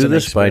becomes. And they just do an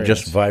this experience. by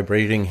just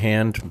vibrating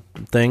hand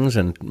things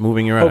and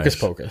moving your hocus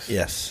eyes. Pocus.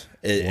 Yes.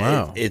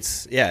 Wow.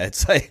 It's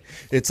like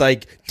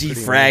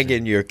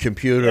defragging your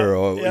computer,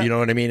 you know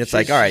what I mean? It's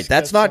like, all right,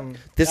 this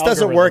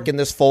doesn't work in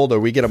this folder.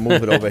 We got to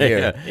move it over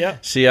here. Yeah.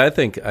 See, I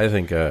think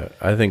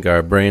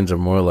our brains are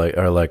more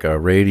like our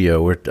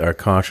radio. Our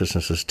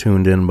consciousness is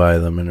tuned in by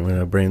them, and when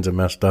our brains are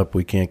messed up,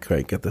 we can't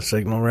quite get the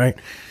signal right.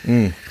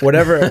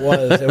 Whatever it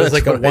was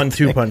like a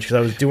 1-2 punch, because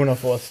I was doing a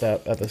fourth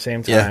step at the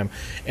same time,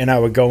 and I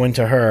would go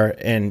into her,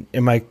 and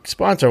my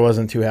sponsor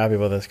wasn't too happy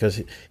about this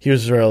because he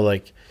was real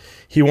like.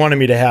 He wanted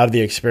me to have the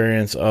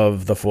experience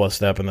of the fourth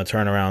step and the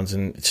turnarounds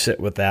and sit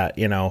with that,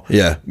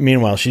 Yeah.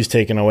 Meanwhile, she's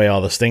taking away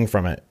all the sting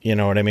from it. You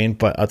know what I mean?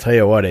 But I'll tell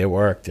you what, it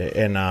worked.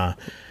 And it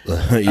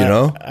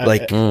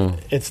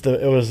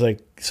was like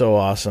so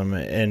awesome,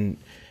 and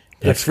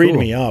it freed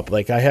me up.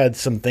 Like I had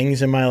some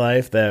things in my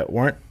life that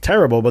weren't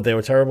terrible, but they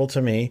were terrible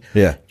to me.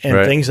 Yeah.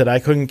 And things that I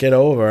couldn't get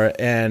over,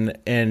 and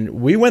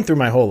we went through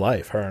my whole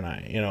life, her and I,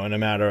 in a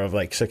matter of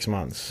like 6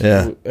 months.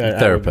 Yeah.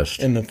 Therapist.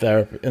 In the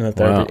therapy.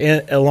 Wow.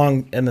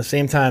 And in the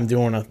same time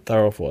doing a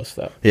thorough fourth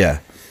step. Yeah.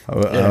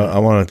 I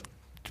want to.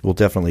 We'll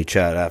definitely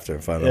chat after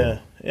and find out.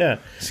 Yeah.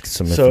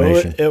 Some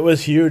information. So it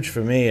was huge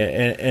for me,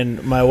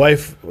 and my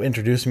wife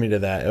introduced me to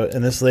that,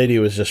 and this lady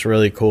was just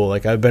really cool.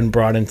 Like I've been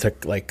brought into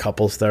like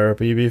couples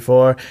therapy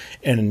before,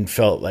 and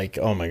felt like,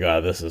 oh my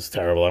god, this is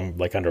terrible. I'm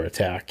like under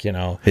attack,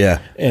 Yeah.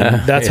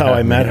 And that's how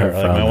I met her.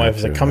 Like my wife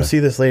was like, come too, see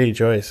this lady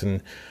Joyce,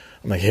 and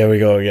I'm like, here we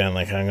go again.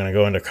 Like I'm gonna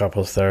go into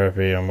couples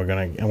therapy, and I'm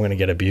gonna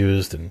get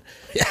abused, and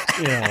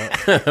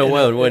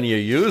well, when you're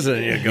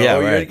using it,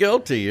 you're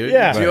guilty.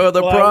 You're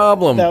the well,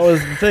 problem. That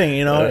was the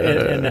thing,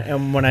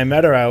 and when I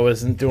met her, I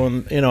wasn't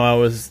doing,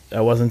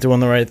 I wasn't doing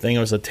the right thing. It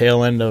was the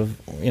tail end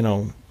of,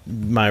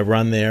 my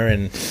run there,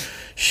 and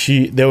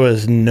there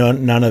was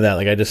none of that.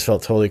 Like I just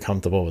felt totally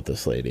comfortable with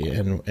this lady,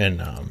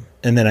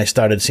 and then I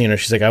started seeing her.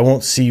 She's like, I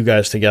won't see you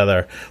guys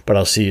together, but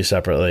I'll see you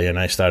separately. And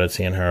I started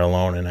seeing her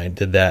alone, and I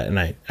did that, and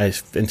I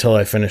until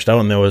I finished out,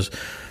 and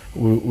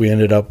we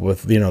ended up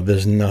with,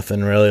 there's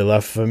nothing really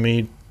left for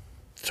me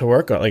to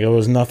work on. Like it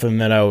was nothing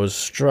that I was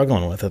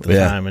struggling with at the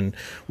time, and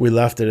we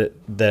left it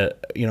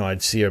that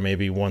I'd see her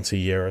maybe once a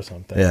year or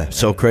something. Yeah,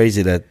 so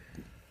crazy that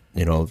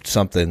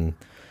something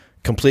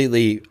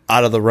completely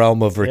out of the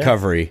realm of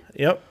recovery.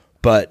 Yep.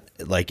 But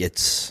like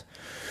it's,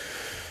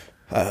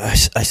 I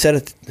said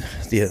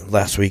it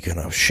last week, and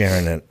I was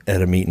sharing it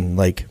at a meeting.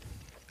 Like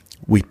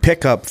we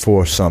pick up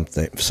for some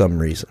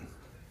reason.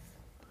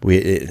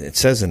 It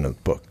says in the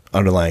book,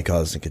 underlying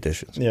causes and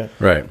conditions. Yeah.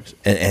 Right.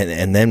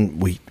 And then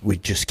we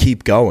just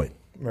keep going.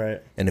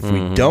 Right. And if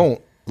we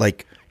don't,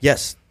 like,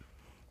 yes,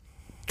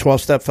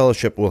 12-step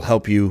fellowship will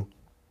help you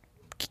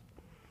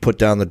put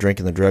down the drink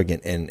and the drug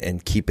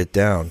and keep it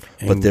down.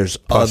 But there's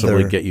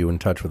possibly get you in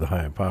touch with a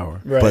higher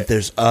power. Right. But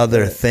there's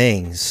other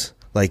things.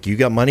 Like you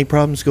got money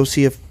problems, go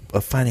see a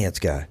finance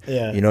guy.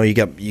 Yeah. You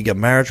got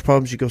marriage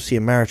problems, you go see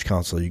a marriage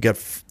counselor. You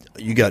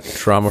got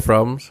trauma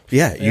problems.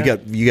 Yeah, you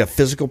got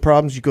physical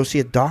problems, you go see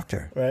a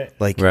doctor. Right.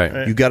 Like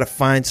you got to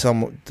find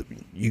someone.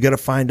 You got to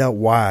find out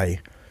why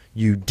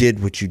you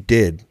did what you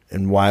did,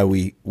 and why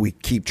we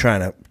keep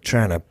trying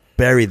to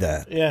bury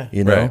that.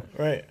 Yeah.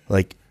 Right.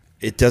 Like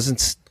it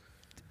doesn't.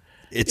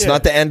 It's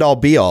not the end all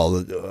be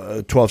all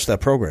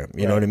 12-step program.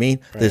 You know what I mean?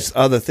 Right. There's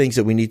other things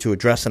that we need to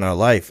address in our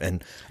life,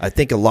 and I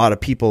think a lot of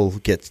people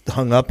get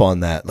hung up on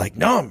that. Like,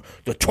 no,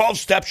 the 12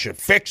 steps should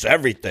fix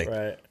everything.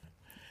 Right.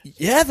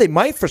 Yeah, they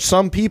might for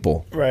some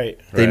people. Right.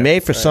 They may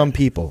for some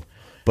people,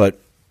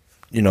 but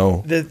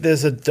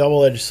There's a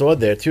double-edged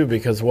sword there, too,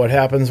 because what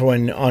happens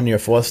when on your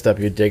fourth step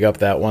you dig up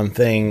that one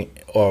thing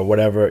or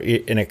whatever,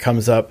 and it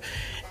comes up,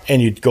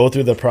 and you go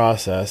through the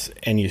process,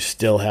 and you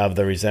still have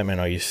the resentment,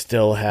 or you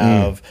still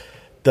have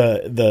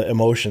the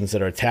emotions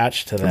that are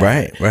attached to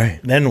that. Right.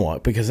 Then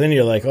what? Because then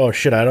you're like, oh,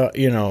 shit, I don't,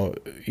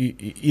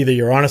 either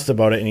you're honest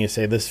about it and you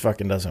say, this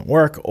fucking doesn't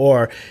work,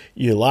 or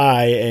you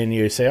lie and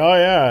you say, oh,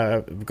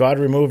 yeah, God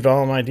removed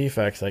all of my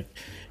defects, like,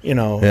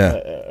 or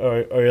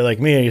you're like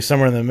me, or you're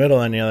somewhere in the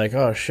middle, and you're like,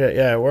 oh shit,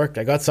 yeah, it worked.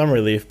 I got some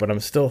relief, but I'm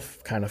still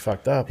kind of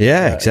fucked up.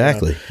 Yeah,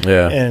 exactly.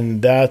 Yeah, and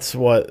that's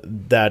what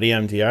that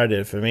EMDR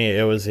did for me.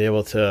 It was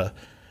able to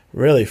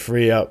really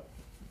free up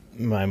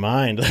my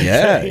mind. Like,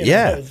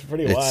 it's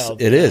pretty wild.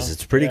 It is.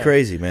 It's pretty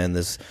crazy, man.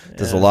 There's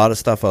a lot of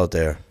stuff out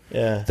there.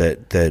 Yeah,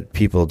 that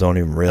people don't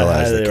even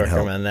realize. I highly that can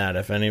recommend that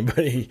if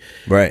anybody,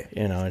 right?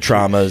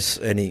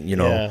 Traumas,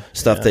 any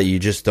stuff that you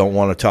just don't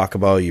want to talk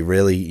about. You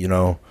really,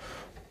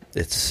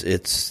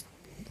 it's.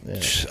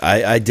 Yeah.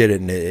 I did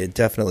it, and it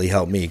definitely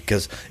helped me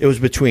because it was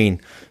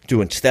between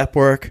doing step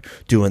work,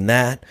 doing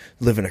that,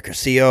 living at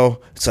Cursillo.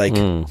 It's like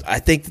I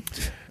think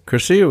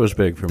Cursillo was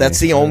big for me. That's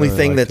the only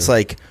thing that's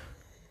like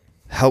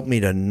helped me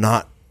to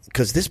not,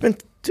 because this been.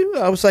 Dude,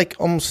 I was like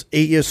almost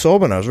 8 years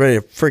sober, and I was ready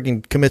to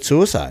freaking commit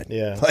suicide.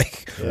 Yeah,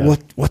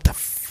 what the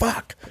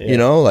fuck?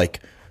 Yeah. Like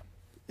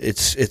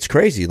it's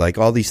crazy. Like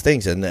all these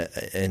things,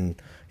 and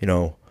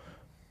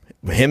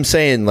him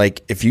saying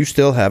like if you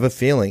still have a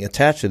feeling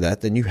attached to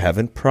that, then you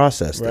haven't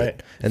processed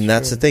it. And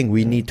that's the thing.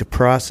 We need to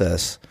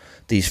process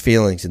these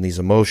feelings and these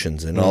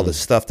emotions and all this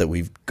stuff that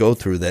we go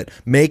through that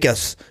make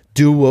us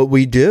do what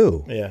we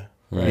do. Yeah,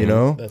 right.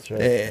 That's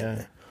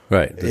right.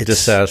 Right, the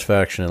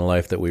dissatisfaction in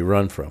life that we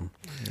run from.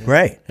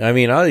 Right. I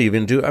mean,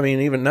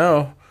 even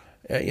now,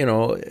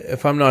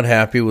 if I'm not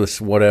happy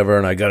with whatever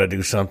and I got to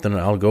do something,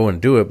 I'll go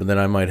and do it. But then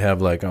I might have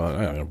like, I'm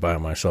going to buy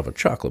myself a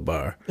chocolate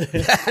bar. You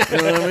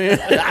know what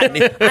I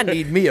mean? I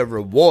need me a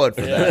reward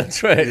for that.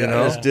 That's right. I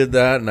just did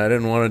that and I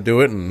didn't want to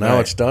do it, and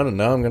now it's done, and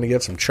now I'm going to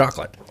get some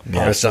chocolate.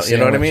 Or something, you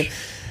know what I mean?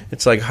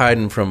 It's like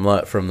hiding from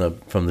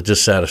the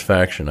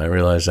dissatisfaction. I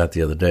realized that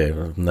the other day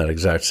in that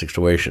exact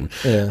situation.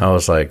 Yeah. I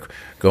was like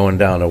going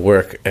down to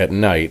work at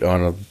night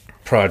on a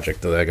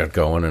project that I got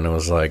going, and it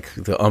was like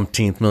the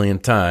umpteenth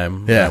millionth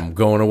time. Yeah. I'm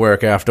going to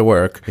work after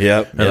work.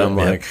 Yep. And I'm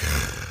like,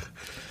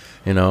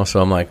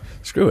 so I'm like,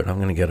 screw it. I'm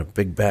going to get a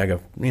big bag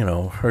of,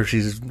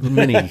 Hershey's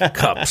mini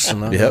cups,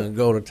 and I'm going to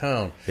go to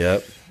town.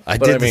 Yep. I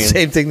did the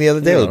same thing the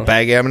other day with a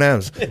bag of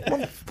M&Ms.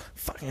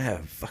 Fucking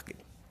have a fucking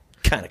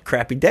kind of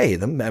crappy day.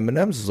 Them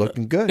M&Ms is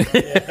looking good.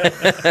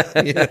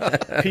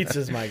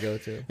 Pizza's my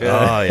go-to.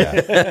 Oh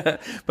yeah.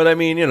 But I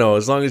mean,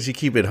 as long as you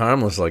keep it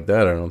harmless like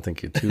that, I don't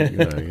think you're too.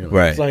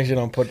 Right. As long as you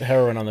don't put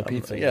heroin on the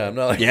pizza. I'm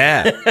not.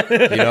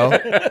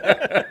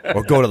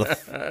 Or go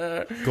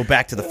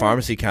back to the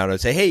pharmacy counter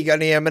and say, "Hey, you got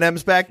any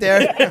M&Ms back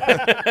there?"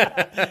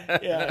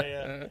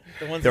 Yeah.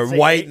 They're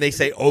white and they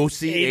say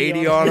OC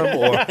 80 on them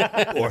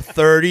or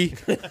 30.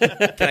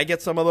 Can I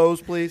get some of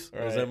those, please?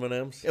 Those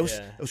M&Ms. It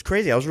was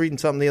crazy. I was reading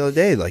something the other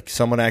day. Like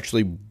someone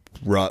actually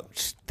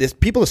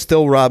people are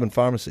still robbing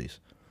pharmacies.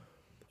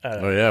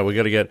 Oh yeah, we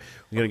gotta get.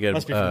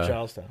 Must be from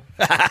Charlestown.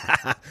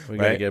 We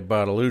gotta get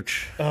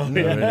Bartolucci. Oh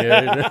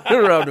yeah,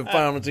 robbed a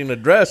pharmacy in a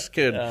dress,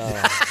 kid.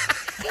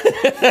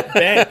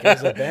 Bank. It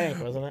was a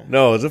bank, wasn't it?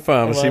 No, it was a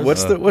pharmacy.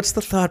 What's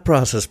the thought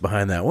process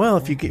behind that? Well,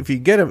 if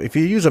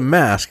you use a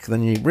mask,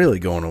 then you're really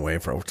going away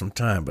for some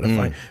time. But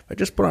if I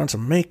just put on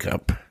some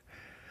makeup,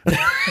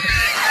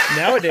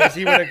 nowadays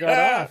he would have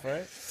got off,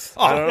 right?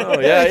 I don't know.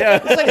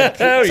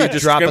 Yeah. You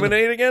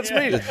discriminate against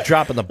me? It's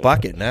dropping the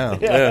bucket now.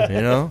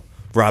 Yeah.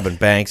 Robbing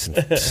banks and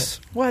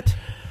what?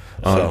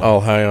 All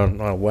high on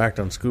whacked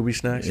on Scooby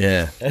snacks.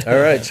 Yeah. All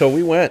right, so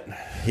we went.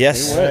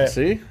 Yes. We went.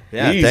 See.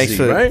 Yeah. Easy,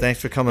 thanks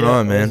for coming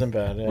on, man. Wasn't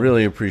bad,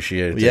 Really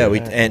appreciate it. Yeah.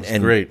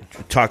 And great. We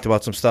talked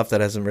about some stuff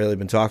that hasn't really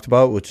been talked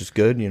about, which is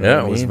good. You know.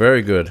 Yeah, it was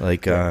very good.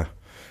 Like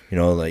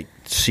like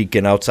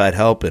seeking outside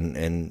help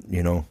and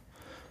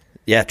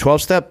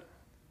 12-step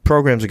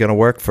programs are going to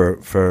work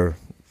for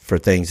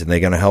things, and they're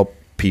going to help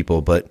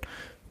people, but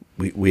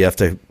we have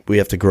to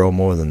grow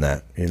more than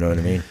that. You know what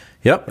I mean?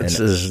 Yep.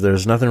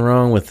 There's nothing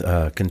wrong with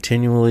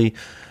continually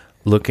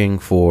looking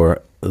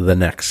for the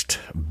next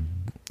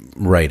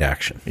right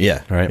action.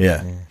 Yeah. Right?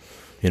 Yeah.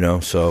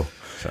 So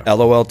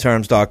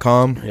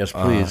LOLterms.com. Yes,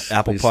 please.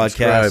 Apple please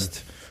Podcast,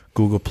 subscribe.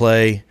 Google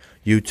Play,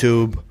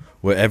 YouTube.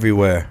 We're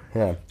everywhere.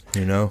 Yeah.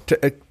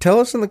 Tell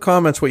us in the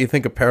comments what you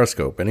think of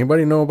Periscope.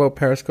 Anybody know about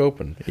Periscope?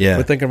 And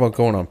we're thinking about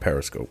going on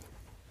Periscope.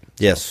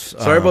 Yes.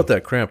 Sorry about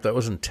that cramp. That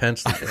was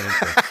intensely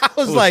painful. I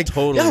was like,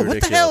 totally what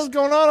ridiculous. the hell is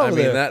going on over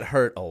there? I mean, that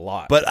hurt a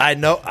lot. But I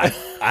know,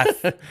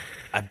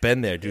 I've been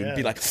there, dude.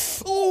 Be like,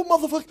 oh,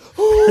 motherfucker.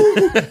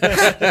 Oh,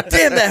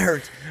 damn, that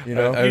hurts.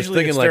 I was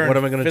thinking, like, what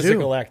am I going to do?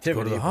 Physical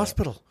activity. Go to the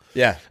hospital.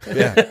 Yeah.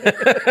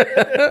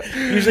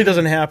 Usually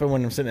doesn't happen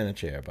when I'm sitting in a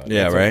chair. But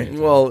right?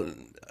 Well,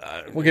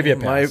 we'll give you a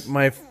pass.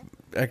 My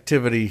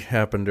activity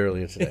happened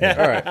earlier today.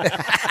 All right.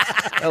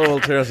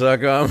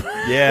 LOLterms.com.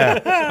 Yeah.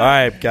 All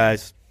right,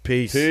 guys.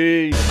 Peace.